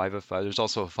 There's a 5 of 5. There's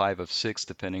also a 5 of 6,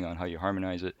 depending on how you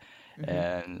harmonize it.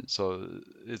 And so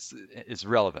it's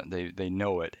relevant. They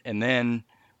know it. And then,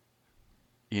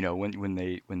 when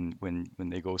they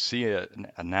go see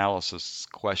an analysis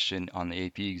question on the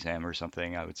AP exam or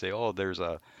something, I would say, oh, there's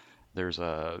a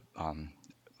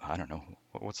I don't know,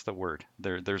 what's the word?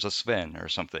 There's a Sven or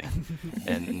something,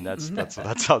 and that's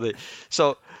how they.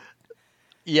 So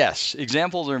yes,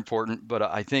 examples are important, but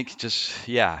I think just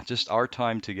our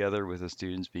time together with the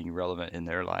students being relevant in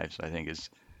their lives, I think is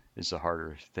a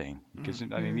harder thing, because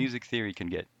I mean, music theory can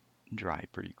get dry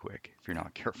pretty quick if you're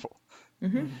not careful.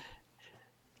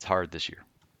 It's hard this year.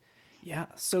 Yeah.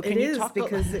 So can you talk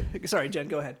because sorry, Jen,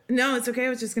 go ahead. No, it's okay. I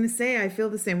was just going to say I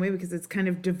feel the same way, because it's kind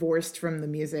of divorced from the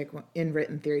music in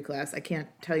written theory class. I can't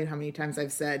tell you how many times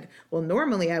I've said, well,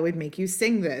 normally I would make you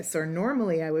sing this, or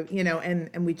normally I would,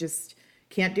 and we just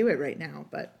can't do it right now.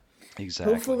 But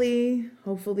exactly.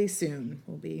 Hopefully soon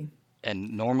we'll be.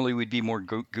 And normally we'd be more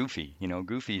goofy.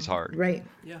 Goofy's hard. Right.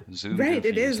 Yeah. Zoom right.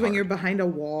 It is when hard. you're behind a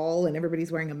wall and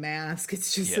everybody's wearing a mask.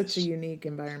 It's just such a unique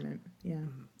environment. Yeah.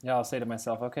 Yeah, I'll say to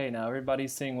myself, okay, now everybody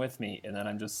sing with me, and then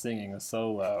I'm just singing a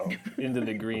solo into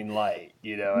the green light,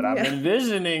 and I'm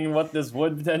envisioning what this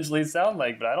would potentially sound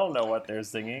like, but I don't know what they're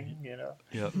singing,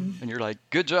 Yep. And you're like,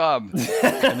 good job.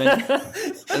 and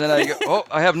then I go, oh,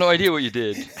 I have no idea what you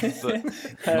did. But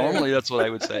normally that's what I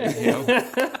would say,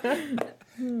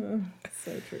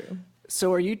 So true.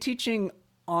 So are you teaching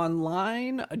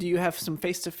online? Do you have some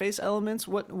face-to-face elements?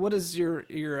 What has your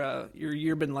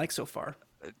year been like so far?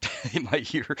 In my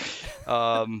year,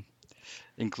 um,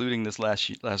 including this last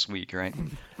week, right?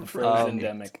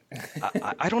 Frozen-demic.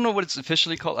 I don't know what it's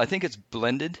officially called. I think it's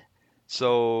blended.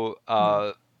 So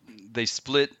they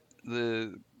split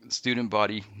the student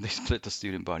body. They split the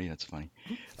student body. That's funny.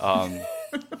 Um,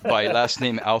 by last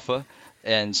name Alpha,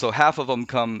 and so half of them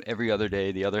come every other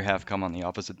day. The other half come on the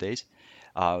opposite days.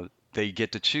 They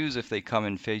get to choose if they come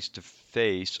in face to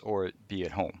face or be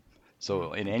at home.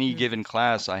 So in any given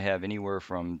class, I have anywhere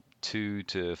from 2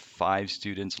 to 5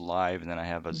 students live, and then I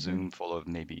have a Zoom full of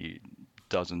maybe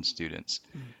dozen students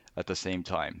at the same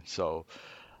time. So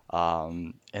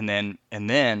and then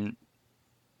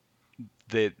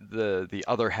the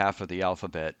other half of the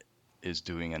alphabet is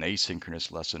doing an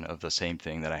asynchronous lesson of the same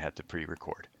thing that I had to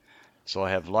pre-record. So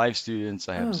I have live students,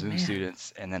 I have Oh Zoom man.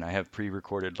 students, and then I have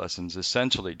pre-recorded lessons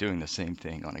essentially doing the same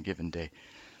thing on a given day.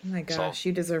 Oh my So gosh,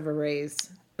 you deserve a raise.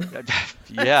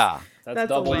 yeah, That's That's a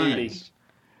double lot. duty. please.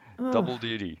 Oh. Double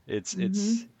duty. It's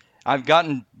I've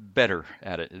gotten better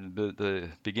at it. The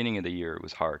beginning of the year it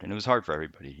was hard, and it was hard for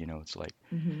everybody. It's like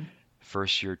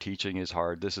first year teaching is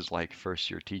hard. This is like first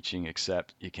year teaching,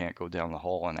 except you can't go down the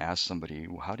hall and ask somebody,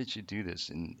 well, how did you do this?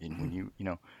 And when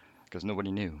because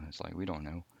nobody knew. It's like we don't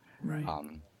know. Right.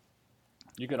 Um,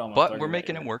 You could almost but argue we're that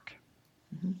making you're. it work.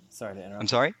 Sorry to I'm interrupt.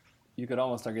 sorry. You could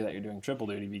almost argue that you're doing triple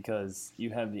duty because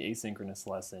you have the asynchronous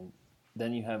lesson,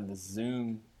 then you have the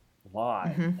Zoom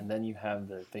live, and then you have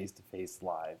the face-to-face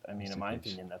live. I mean, in my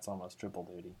Face-to-face. opinion, that's almost triple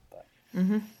duty. But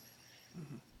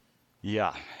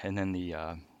Yeah, and then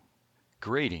the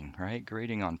grading, right?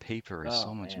 Grading on paper is oh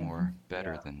so much man, more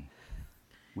better yeah. than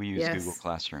we use Google Yes.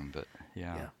 Classroom, but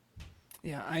yeah. Yeah.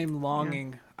 Yeah, I'm Yeah.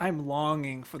 longing. I'm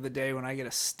longing for the day when I get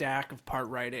a stack of part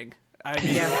writing. I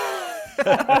mean, Yeah.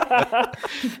 I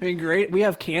mean, great. We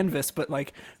have Canvas, but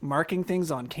like marking things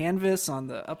on Canvas on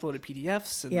the uploaded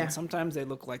PDFs, and Yeah. then sometimes they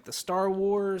look like the Star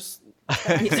Wars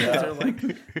text. They're like,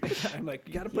 I'm like,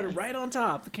 you got to put it right on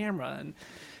top the camera,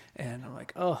 and I'm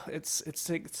like, oh, it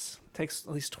takes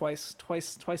at least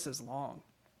twice as long.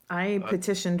 I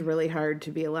petitioned really hard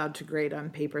to be allowed to grade on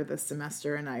paper this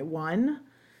semester, and I won.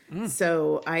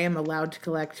 So I am allowed to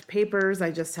collect papers.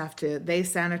 They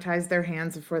sanitize their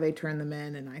hands before they turn them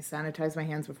in, and I sanitize my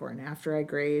hands before and after I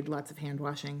grade, lots of hand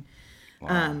washing.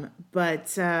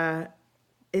 But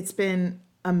it's been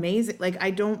amazing. Like,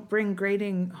 I don't bring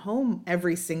grading home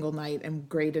every single night and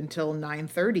grade until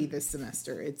 9:30 this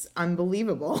semester. It's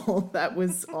unbelievable. That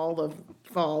was all of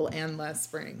fall and last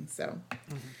spring. So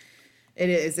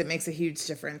it makes a huge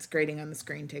difference. Grading on the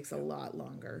screen takes a lot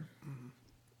longer.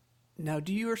 Now,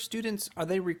 do your students, are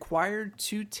they required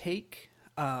to take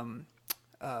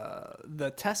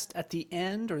the test at the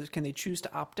end, or can they choose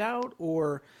to opt out?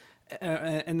 Or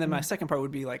and then my second part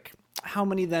would be like, how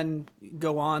many then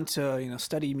go on to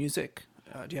study music?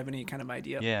 Do you have any kind of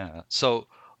idea? Yeah. So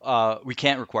we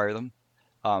can't require them.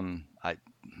 I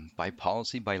by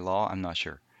policy, by law, I'm not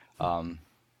sure. Um,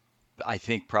 I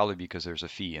think probably because there's a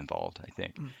fee involved, I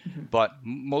think. But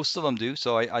most of them do.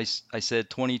 So I said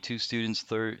 22 students,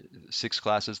 6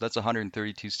 classes. That's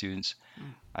 132 students.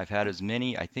 I've had as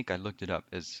many, I think I looked it up,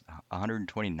 as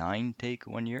 129 take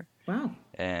one year. Wow.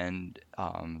 And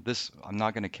I'm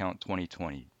not going to count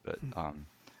 2020, but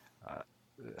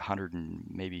 100 and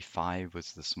maybe 5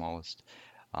 was the smallest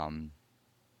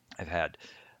I've had.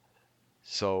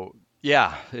 So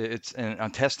yeah, it's and on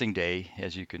testing day,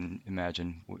 as you can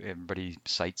imagine, everybody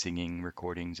sight singing,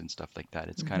 recordings and stuff like that.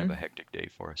 It's kind of a hectic day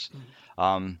for us.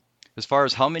 Um, as far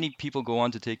as how many people go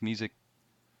on to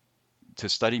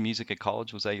study music at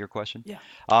college, was that your question? Yeah.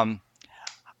 Um,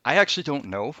 I actually don't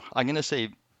know. I'm gonna say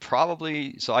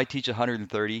probably. So I teach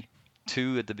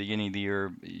 132 at the beginning of the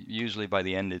year. Usually by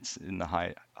the end, it's in the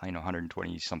high,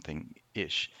 120 something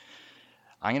ish.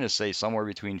 I'm gonna say somewhere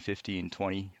between 50 and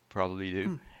 20 probably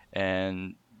do.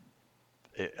 And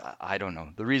I don't know.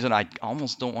 The reason I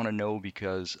almost don't want to know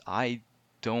because I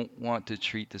don't want to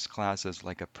treat this class as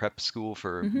like a prep school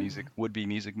for would-be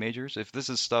music majors. If this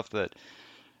is stuff that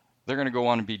they're going to go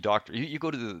on and be doctor, you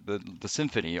go to the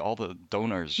symphony, all the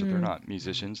donors, they're not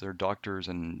musicians, they're doctors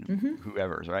and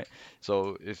whoever's, right?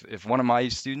 So if one of my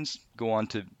students go on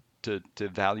to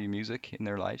value music in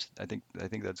their lives, I think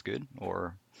that's good.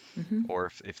 Or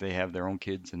if they have their own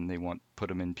kids and they put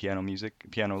them in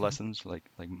piano lessons, like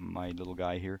my little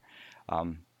guy here, I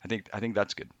think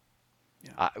that's good.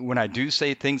 Yeah. When I do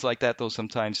say things like that, though,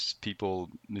 sometimes people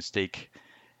mistake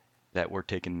that we're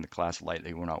taking the class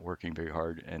lightly. We're not working very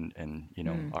hard, and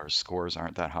our scores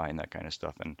aren't that high and that kind of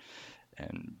stuff.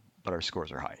 But our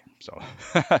scores are high, so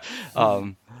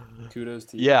Kudos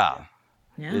to you. yeah.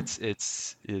 Yeah.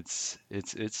 It's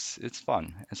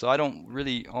fun. And so I don't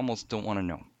really almost don't want to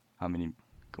know how many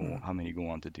go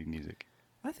on to do music.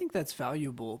 I think that's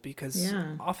valuable because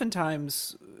Yeah.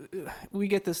 oftentimes we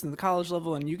get this in the college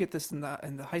level, and you get this in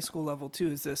the high school level too.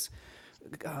 Is this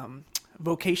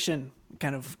vocation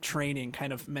kind of training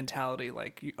kind of mentality?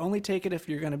 Like you only take it if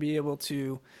you're going to be able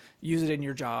to use it in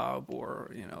your job,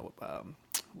 or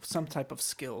some type of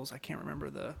skills. I can't remember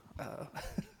the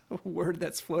word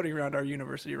that's floating around our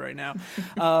university right now,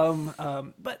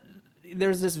 but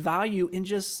there's this value in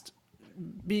just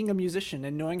being a musician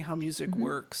and knowing how music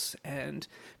works, and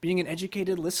being an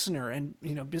educated listener, and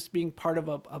just being part of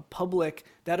a public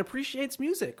that appreciates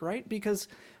music, right? Because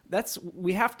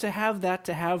we have to have that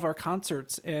to have our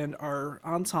concerts and our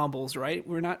ensembles, right?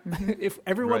 We're not if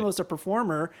everyone Right. was a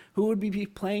performer, who would we be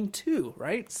playing to,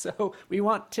 right? So we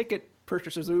want ticket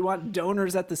purchasers, we want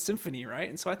donors at the symphony, right?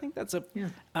 And so I think that's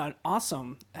an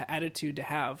awesome attitude to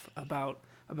have about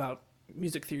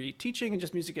music theory teaching and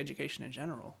just music education in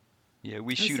general. Yeah,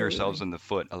 we shoot Absolutely. ourselves in the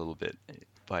foot a little bit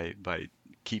by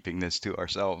keeping this to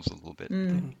ourselves a little bit. I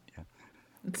think. Yeah.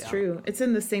 It's true. It's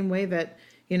in the same way that,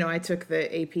 I took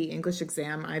the AP English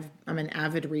exam. I'm an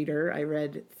avid reader. I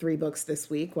read 3 books this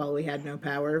week while we had no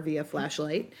power via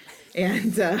flashlight.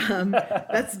 And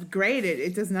that's great.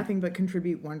 It does nothing but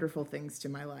contribute wonderful things to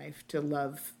my life, to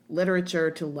love literature,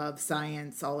 to love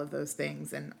science, all of those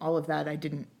things. And all of that I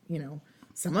didn't,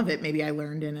 some of it maybe I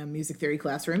learned in a music theory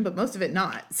classroom, but most of it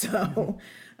not. So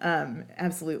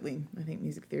absolutely. I think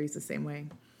music theory is the same way.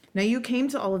 Now, you came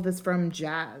to all of this from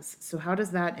jazz. So how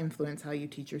does that influence how you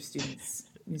teach your students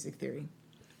music theory?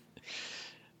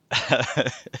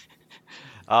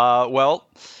 Well,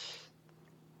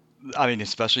 I mean,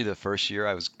 especially the first year,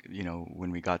 I was,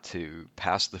 when we got to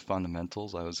pass the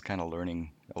fundamentals, I was kind of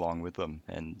learning along with them,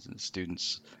 and the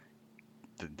students,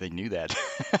 they knew that,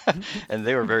 and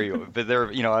they were but there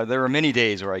were many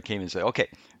days where I came and said, okay,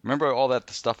 remember all that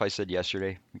stuff I said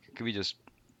yesterday? Could we just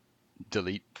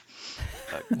delete,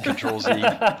 Control Z,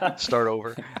 start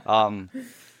over? But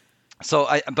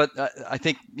I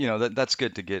think, that's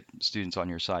good to get students on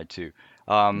your side too.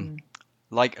 Um,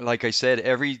 like I said,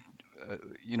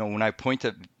 when I point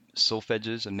at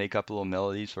solfegges and make up little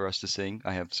melodies for us to sing,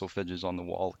 I have solfegges on the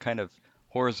wall, kind of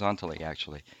horizontally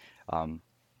actually. Um,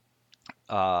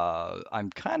 I'm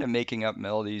kind of making up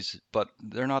melodies, but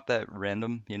they're not that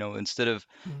random. Instead of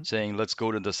saying, let's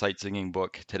go to the sight singing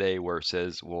book today where it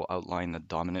says we'll outline the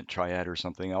dominant triad or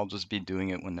something, I'll just be doing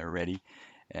it when they're ready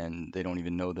and they don't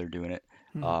even know they're doing it.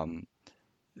 Um,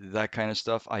 that kind of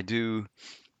stuff. I do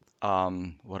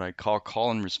what I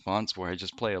call and response, where I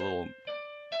just play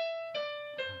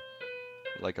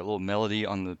like a little melody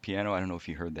on the piano. I don't know if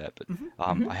you heard that, but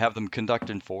I have them conduct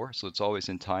in 4, so it's always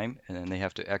in time, and then they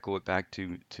have to echo it back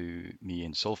to me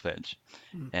in solfege.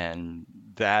 And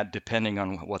that, depending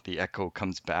on what the echo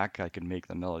comes back, I can make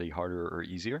the melody harder or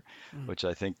easier, which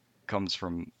I think comes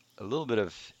from a little bit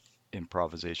of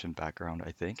improvisation background,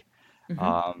 I think.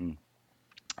 Um,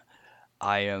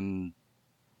 I am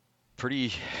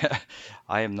pretty,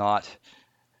 I am not,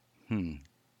 hmm,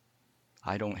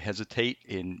 I don't hesitate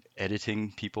in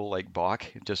editing people like Bach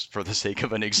just for the sake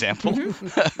of an example.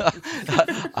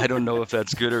 I don't know if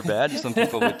that's good or bad. Some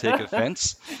people would take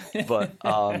offense, but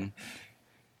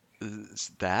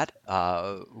that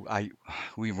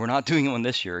we're not doing one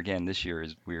this year. Again, this year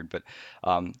is weird, but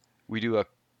we do a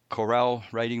chorale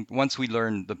writing. Once we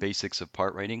learn the basics of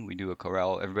part writing, we do a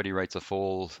chorale. Everybody writes a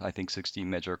full, I think, 16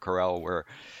 measure chorale where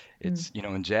it's,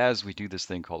 in jazz, we do this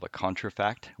thing called a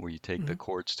contrafact, where you take the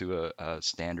chords to a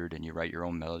standard and you write your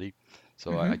own melody.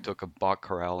 So I took a Bach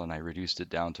chorale and I reduced it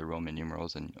down to Roman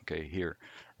numerals, and okay, here,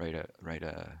 write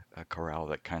a chorale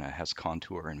that kind of has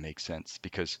contour and makes sense.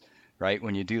 Because, right,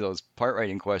 when you do those part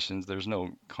writing questions, there's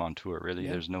no contour really,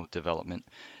 there's no development.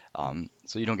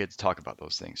 So you don't get to talk about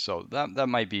those things. So that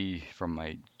might be from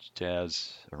my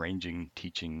jazz arranging,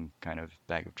 teaching kind of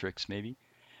bag of tricks, maybe.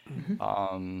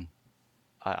 Um,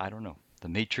 I don't know. The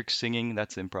Matrix singing,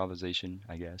 that's improvisation,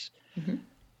 I guess.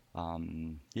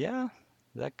 Yeah,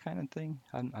 that kind of thing.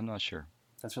 I'm not sure.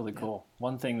 That's really cool.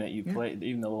 One thing that you played,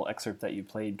 even the little excerpt that you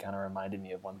played, kind of reminded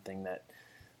me of one thing that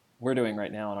we're doing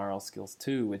right now in RL Skills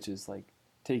 2, which is like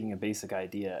taking a basic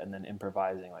idea and then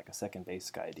improvising like a second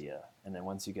basic idea. And then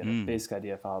once you get a basic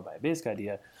idea followed by a basic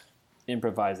idea,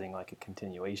 improvising like a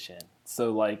continuation.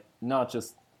 So like not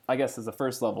just, I guess as a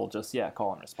first level, just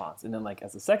call and response. And then like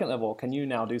as a second level, can you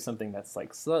now do something that's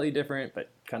like slightly different, but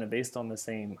kind of based on the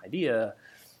same idea,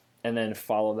 and then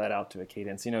follow that out to a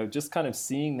cadence? Just kind of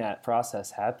seeing that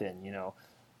process happen,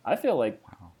 I feel like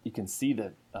you can see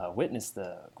witness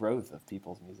the growth of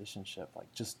people's musicianship,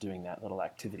 like just doing that little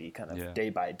activity kind of day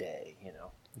by day,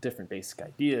 different basic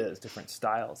ideas, different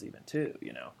styles even too,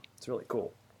 it's really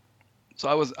cool. So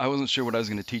I wasn't sure what I was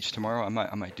going to teach tomorrow. I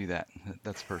might do that.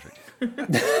 That's perfect.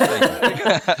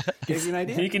 Gives you an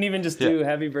idea. You can even just do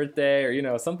happy birthday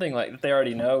or, something like that they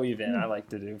already know even. I like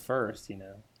to do first,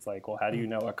 It's like, well, how do you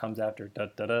know what comes after da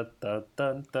da da da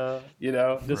da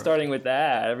da? Just starting with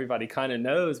that, everybody kind of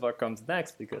knows what comes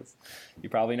next because you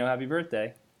probably know happy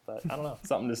birthday. But I don't know,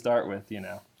 something to start with,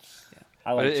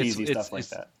 I like cheesy stuff like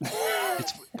that.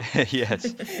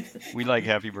 Yes, we like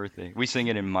happy birthday. We sing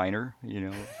it in minor,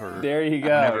 for there you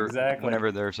go. Exactly.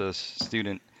 Whenever there's a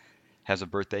student has a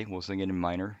birthday, we'll sing it in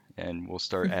minor, and we'll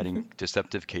start adding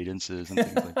deceptive cadences and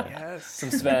things like that. Yes,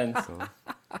 some Sven. So,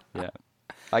 yeah,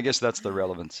 I guess that's the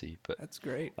relevancy. But that's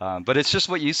great. But it's just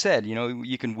what you said.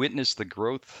 You can witness the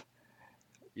growth,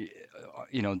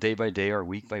 day by day or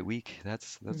week by week.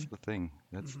 That's the thing.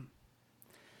 That's.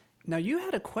 Now you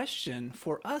had a question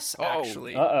for us,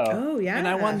 actually. Oh, yeah. And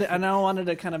I wanted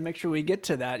to kind of make sure we get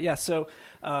to that. Yeah. So,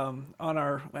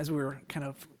 as we were kind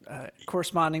of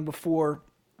corresponding before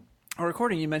our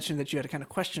recording, you mentioned that you had a kind of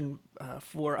question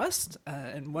for us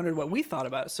and wondered what we thought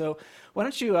about it. So, why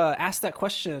don't you ask that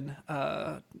question to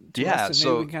us, and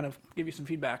maybe we can kind of give you some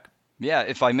feedback. Yeah,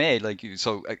 if I may,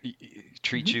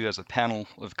 treat you as a panel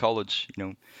of college,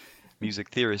 music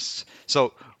theorists.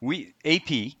 So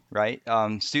AP, right?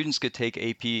 Students could take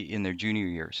AP in their junior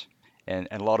years, and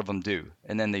a lot of them do.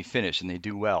 And then they finish and they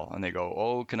do well, and they go,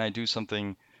 oh, can I do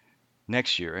something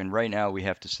next year? And right now we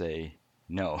have to say,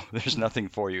 no, there's nothing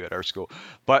for you at our school.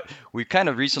 But we've kind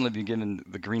of recently been given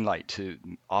the green light to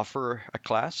offer a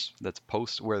class that's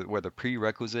where the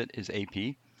prerequisite is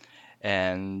AP.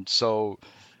 And so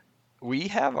we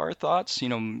have our thoughts,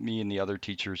 me and the other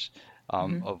teachers,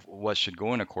 of what should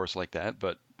go in a course like that,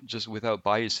 but just without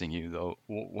biasing you, though,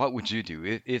 what would you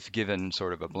do if given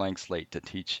sort of a blank slate to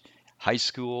teach high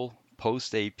school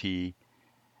post-AP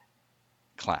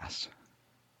class?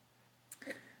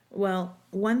 Well,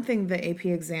 one thing the AP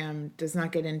exam does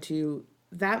not get into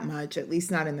that much, at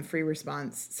least not in the free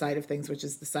response side of things, which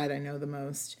is the side I know the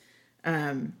most.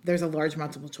 There's a large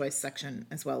multiple choice section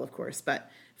as well, of course,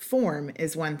 but form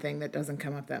is one thing that doesn't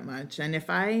come up that much. And if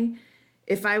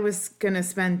I was going to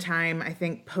spend time, I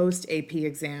think, post-AP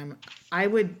exam, I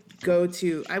would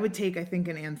take, I think,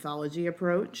 an anthology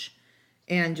approach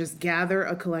and just gather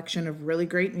a collection of really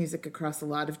great music across a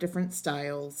lot of different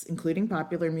styles, including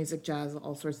popular music, jazz,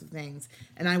 all sorts of things.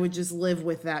 And I would just live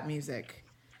with that music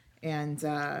and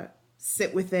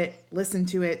sit with it, listen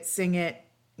to it, sing it,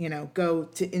 go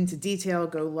into detail,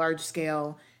 go large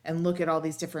scale, and look at all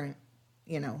these different,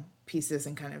 pieces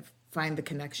and kind of find the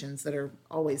connections that are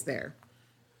always there.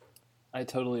 I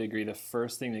totally agree. The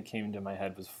first thing that came to my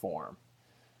head was form.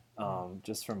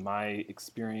 Just from my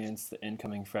experience, the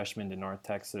incoming freshmen to North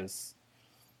Texas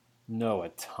know a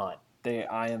ton.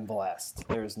 I am blessed.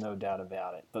 There's no doubt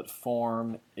about it. But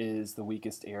form is the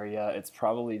weakest area. It's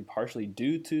probably partially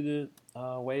due to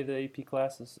the way the AP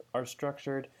classes are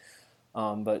structured.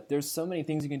 But there's so many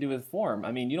things you can do with form.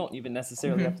 I mean, you don't even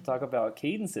necessarily have to talk about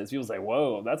cadences. People say,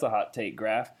 whoa, that's a hot take,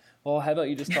 Graf. Well, how about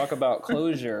you just talk about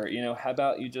closure? How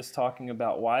about you just talking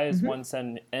about why is one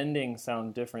ending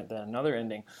sound different than another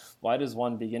ending? Why does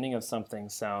one beginning of something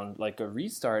sound like a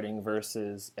restarting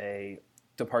versus a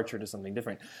departure to something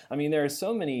different? I mean, there are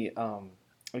so many,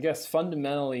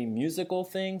 fundamentally musical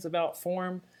things about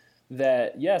form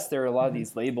that, yes, there are a lot of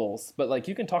these labels, but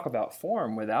you can talk about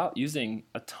form without using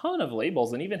a ton of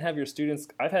labels and even have your students,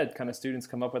 I've had kind of students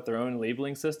come up with their own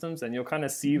labeling systems, and you'll kind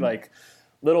of see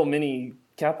little mini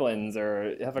Kaplans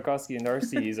or Hefekowski and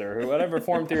Darcy's or whatever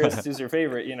form theorist is your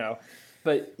favorite,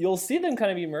 but you'll see them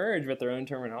kind of emerge with their own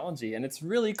terminology, and it's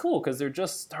really cool because they're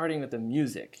just starting with the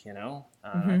music,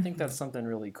 I think that's something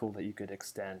really cool that you could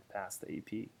extend past the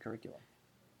AP curriculum.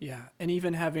 Yeah, and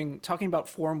even talking about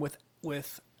form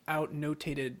without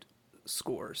notated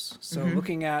scores. So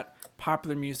looking at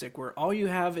popular music where all you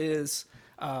have is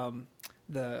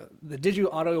the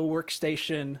digital audio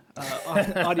workstation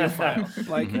audio file.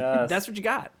 That's what you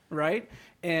got, right?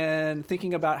 And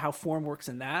thinking about how form works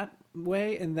in that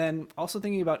way, and then also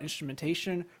thinking about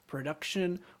instrumentation,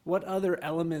 production, what other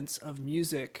elements of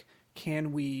music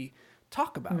can we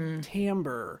talk about?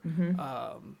 Timbre,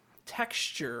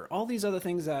 texture, all these other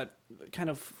things that kind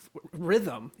of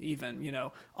rhythm even,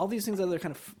 all these things that are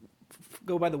kind of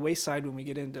go by the wayside when we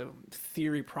get into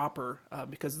theory proper,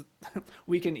 because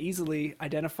we can easily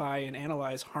identify and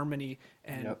analyze harmony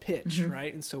and pitch,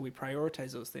 right? And so we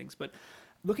prioritize those things. But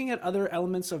looking at other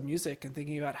elements of music and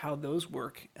thinking about how those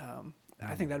work,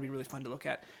 I think that'd be really fun to look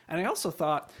at. And I also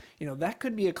thought, that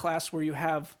could be a class where you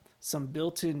have some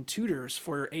built-in tutors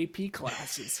for AP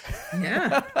classes.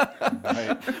 Yeah.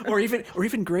 Right. or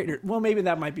even greater. Well, maybe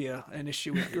that might be an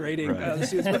issue with grading the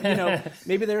students, but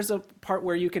maybe there's a part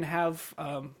where you can have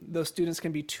those students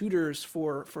can be tutors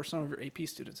for some of your AP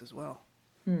students as well.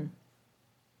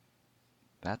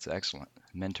 That's excellent.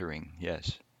 Mentoring,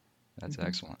 yes. That's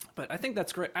excellent. But I think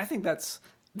that's great. I think that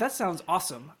sounds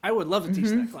awesome. I would love to teach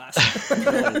that class.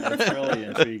 That's really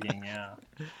intriguing. Yeah.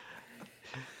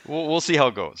 We'll see how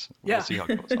it goes. Yeah. We'll see how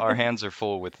it goes. Our hands are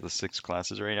full with the 6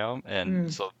 classes right now,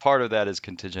 and so part of that is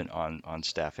contingent on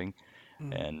staffing.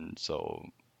 And so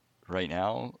right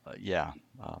now,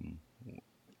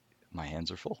 my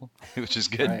hands are full, which is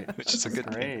good. Right. Which is a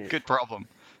Great. good problem.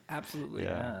 Absolutely.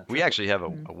 Yeah. We actually have a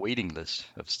waiting list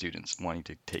of students wanting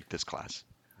to take this class,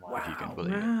 if you can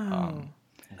believe it. Wow.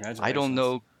 Congratulations. I don't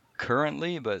know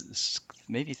currently, but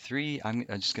maybe 3. I'm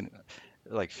just gonna,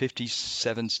 like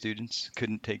 57 students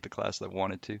couldn't take the class that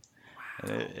wanted to.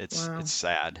 It's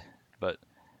sad, but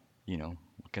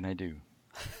what can I do?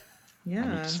 I need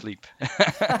Yeah. to sleep.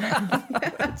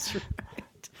 That's right.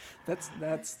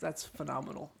 That's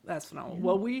phenomenal. That's phenomenal.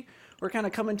 Well, we're kind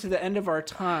of coming to the end of our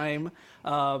time.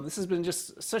 This has been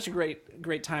just such a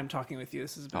great time talking with you.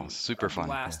 This has been super a fun,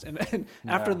 blast. And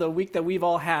after the week that we've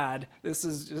all had, this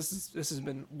has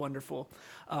been wonderful.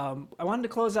 I wanted to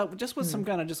close out just with some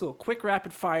kind of just little quick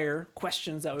rapid fire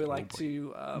questions that we like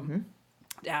to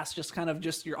ask. Just kind of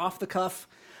just your off the cuff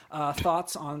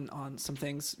thoughts on some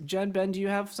things. Jen, Ben, do you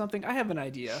have something? I have an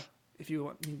idea. If you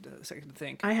want a second to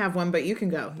think. I have one, but you can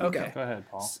go. You Okay. Go ahead,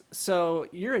 Paul. So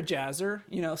you're a jazzer,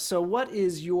 so what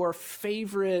is your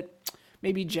favorite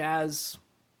maybe jazz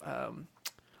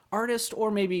artist or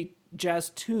maybe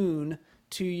jazz tune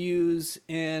to use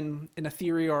in a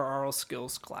theory or oral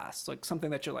skills class? Like something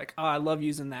that you're like, oh, I love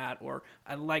using that, or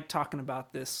I like talking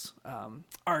about this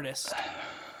artist.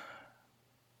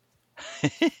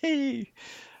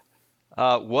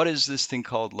 What is this thing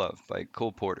called Love by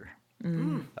Cole Porter?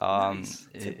 Nice.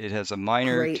 It has a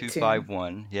minor Great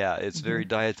 2-5-1. Yeah, it's very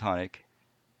diatonic.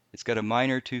 It's got a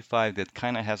minor 2-5 that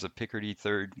kind of has a Picardy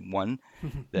third 1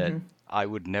 that I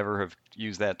would never have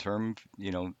used that term,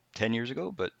 10 years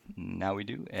ago, but now we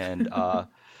do. And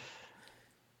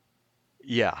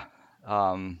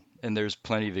and there's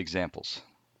plenty of examples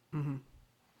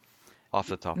off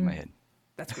the top of my head.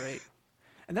 That's great.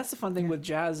 And that's the fun thing with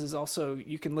jazz is also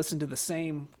you can listen to the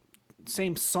same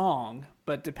song,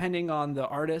 but depending on the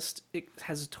artist, it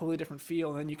has a totally different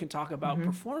feel. And then you can talk about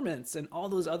performance and all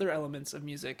those other elements of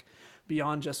music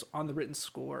beyond just on the written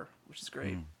score, which is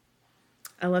great.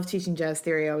 I love teaching jazz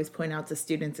theory. I always point out to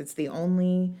students it's the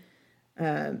only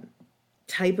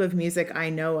type of music I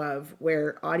know of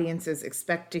where audiences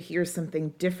expect to hear something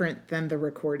different than the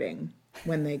recording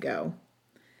when they go.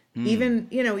 Even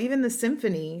the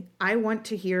symphony, I want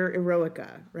to hear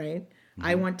Eroica, right?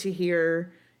 I want to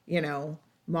hear,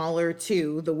 Mahler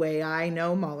 2 the way I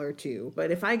know Mahler 2.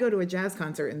 But if I go to a jazz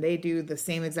concert and they do the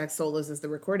same exact solos as the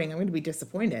recording, I'm going to be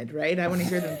disappointed, right? I want to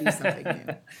hear them do something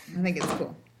new. I think it's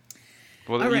cool.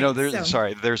 Well, All right,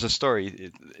 there's a story.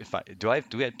 Do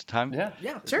we have time? Yeah.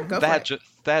 Yeah, Sure, go for it.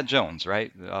 Thad Jones,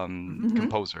 right?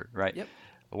 Composer, right? Yep.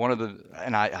 One of the,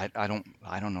 and I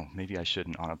don't know, maybe I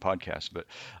shouldn't on a podcast, but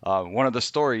one of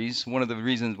the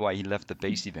reasons why he left the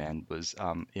Basie band was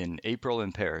in April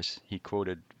in Paris, he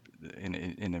quoted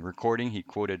in the recording, he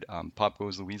quoted Pop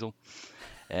Goes the Weasel,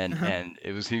 and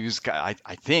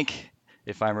I think,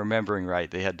 if I'm remembering right,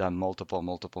 they had done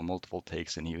multiple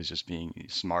takes, and he was just being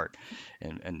smart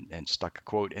and stuck a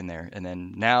quote in there. And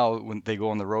then now when they go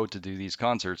on the road to do these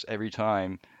concerts, every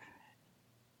time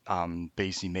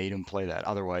Basie made him play that.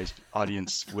 Otherwise,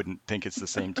 audience wouldn't think it's the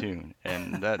same tune.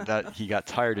 And that he got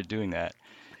tired of doing that.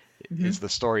 Is the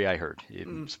story I heard.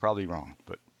 It's probably wrong,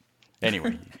 but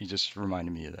anyway, he just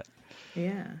reminded me of that.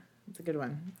 Yeah, that's a good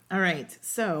one. All right.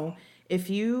 So if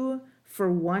you, for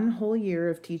one whole year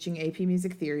of teaching AP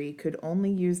music theory, could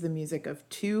only use the music of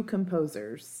 2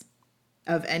 composers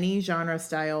of any genre,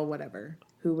 style, whatever,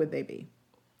 who would they be?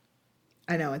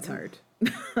 I know it's hard.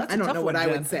 I don't know what I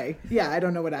would say. Yeah, I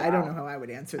don't know I don't know how I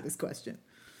would answer this question.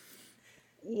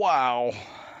 Wow.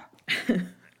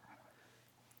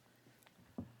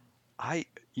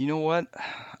 You know what?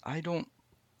 I don't.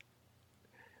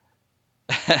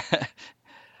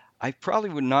 I probably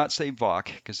would not say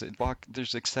Bach because Bach,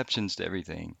 there's exceptions to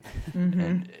everything,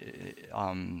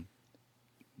 and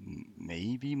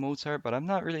maybe Mozart, but I'm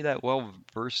not really that well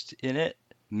versed in it.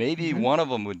 Maybe one of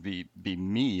them would be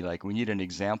me. Like we need an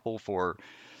example for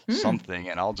something,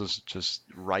 and I'll just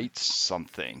write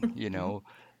something.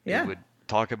 Yeah. It would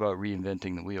talk about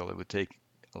reinventing the wheel. It would take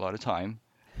a lot of time,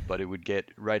 but it would get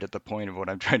right at the point of what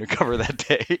I'm trying to cover that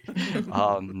day.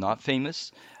 Not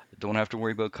famous, don't have to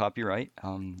worry about copyright,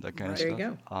 that kind of There stuff.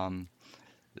 you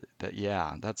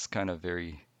go. That's kind of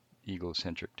very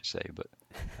egocentric to say, but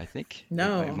I think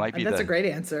No, it might be that's a great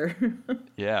answer.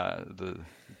 the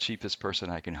cheapest person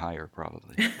I can hire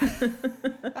probably.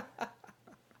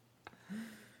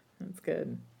 That's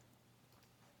good.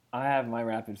 I have my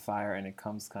rapid fire, and it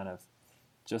comes kind of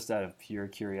just out of pure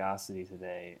curiosity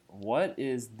today. What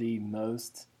is the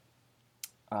most,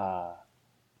 I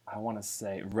want to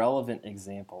say, relevant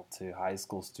example to high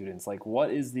school students? Like,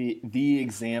 what is the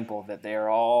example that they're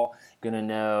all going to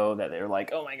know, that they're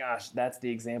like, oh my gosh, that's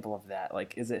the example of that?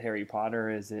 Like, is it Harry Potter?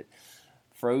 Is it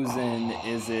Frozen?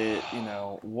 Is it,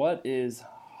 what is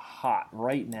hot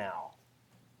right now?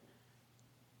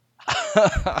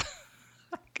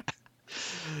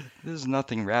 There's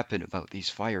nothing rapid about these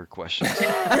fire questions.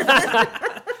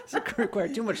 It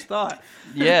required too much thought.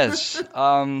 Yes.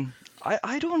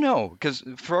 I don't know, because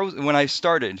when I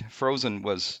started, Frozen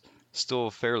was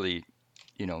still fairly,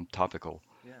 topical.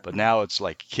 Yeah. But now it's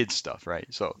like kid stuff, right?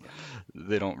 So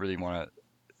they don't really want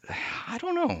to. I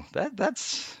don't know.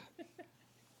 That's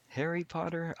Harry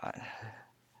Potter.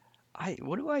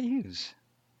 What do I use?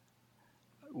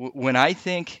 When I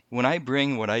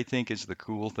bring what I think is the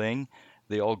cool thing,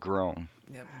 they all groan.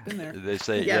 Yeah, been there. They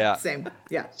say, Yeah, same.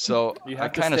 Yeah. So You I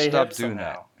have to kind of stay stopped hip doing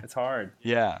somehow. that. It's hard.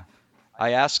 Yeah.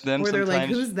 I ask them Or they're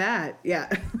sometimes. like, who's that? Yeah.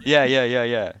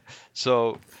 Yeah.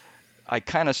 So I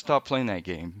kind of stopped playing that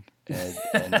game.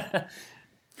 And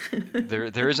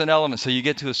there is an element. So you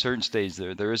get to a certain stage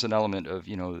there is an element of,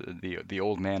 the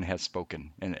old man has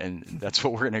spoken, and that's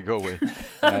what we're going to go with.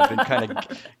 And I've been kind of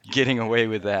getting away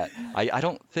with that. I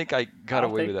don't think I got I'll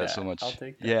away take with that that. so much. I'll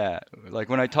take that. Yeah. Like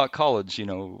when I taught college, I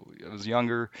was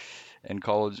younger, and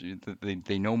college,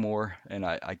 they know more, and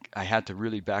I had to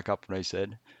really back up what I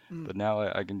said. But now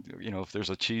I can, if there's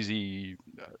a cheesy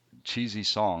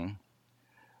song,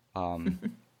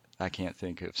 I can't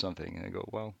think of something. And I go,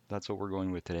 well, that's what we're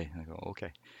going with today. And I go,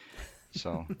 okay.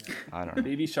 So I don't know.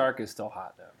 Baby Shark is still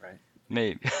hot though, right?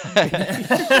 Maybe.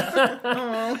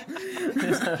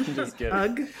 I'm just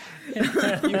kidding.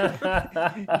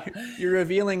 Ugh. You're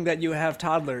revealing that you have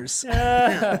toddlers.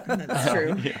 That's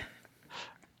true.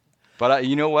 But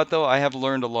you know what, though? I have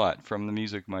learned a lot from the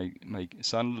music my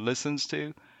son listens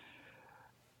to.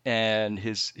 And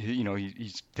he's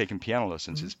taking piano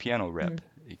lessons, his piano rep.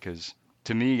 Because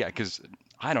to me,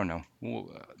 I don't know,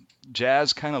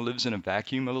 jazz kind of lives in a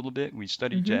vacuum a little bit. We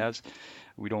study jazz.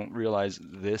 We don't realize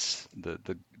it's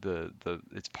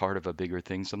part of a bigger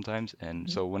thing sometimes. And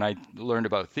so when I learned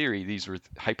about theory, these were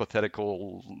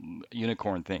hypothetical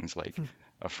unicorn things like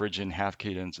a Phrygian half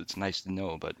cadence. It's nice to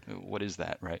know, but what is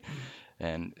that, right?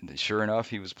 And sure enough,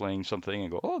 he was playing something and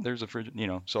go, oh, there's a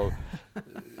Phrygian, so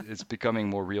it's becoming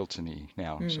more real to me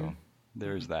now. So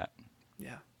there's that.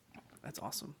 Yeah, that's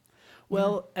awesome.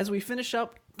 Well, as we finish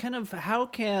up, kind of how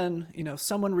can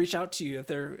someone reach out to you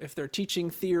if they're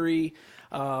teaching theory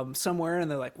somewhere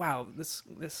and they're like, wow, this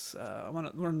I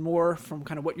want to learn more from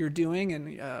kind of what you're doing,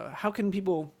 and how can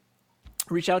people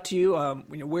reach out to you?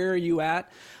 Where are you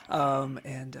at, and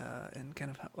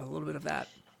kind of a little bit of that.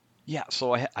 Yeah,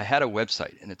 so I had a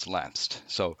website and it's lapsed.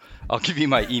 So I'll give you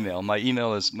my email. My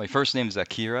email is, my first name is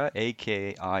Akira,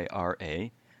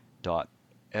 AKIRA,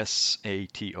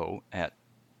 .SATO at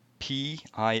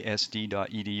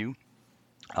pisd.edu.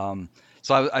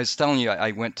 So I was telling you,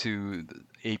 I went to the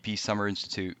AP Summer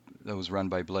Institute that was run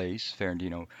by Blaise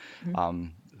Ferrandino.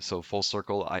 So full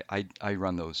circle, I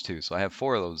run those too. So I have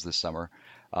 4 of those this summer.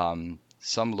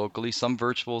 Some locally, some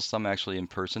virtual, some actually in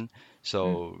person.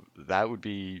 So that would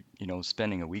be,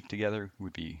 spending a week together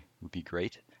would be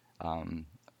great. I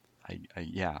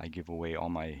give away all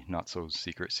my not so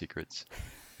secret secrets,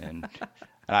 and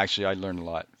actually I learn a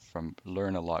lot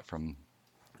from.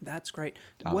 That's great.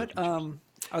 What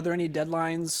are there any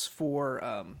deadlines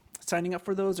for signing up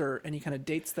for those, or any kind of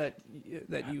dates that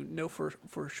you know for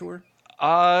sure?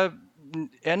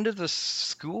 End of the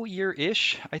school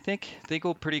year-ish, I think. They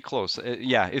go pretty close.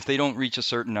 If they don't reach a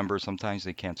certain number, sometimes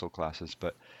they cancel classes.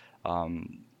 But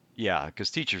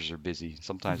because teachers are busy.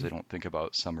 Sometimes they don't think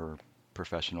about summer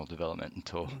professional development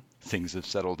until things have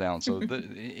settled down. So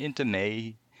into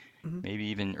May, maybe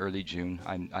even early June.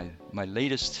 My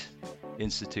latest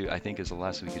institute, I think, is the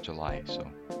last week of July.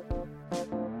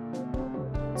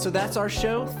 So that's our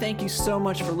show. Thank you so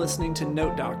much for listening to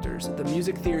Note Doctors, the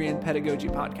Music Theory and Pedagogy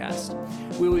podcast.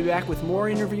 We will be back with more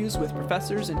interviews with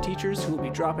professors and teachers who will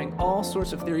be dropping all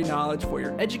sorts of theory knowledge for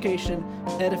your education,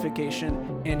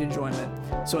 edification, and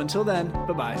enjoyment. So until then,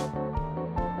 bye-bye.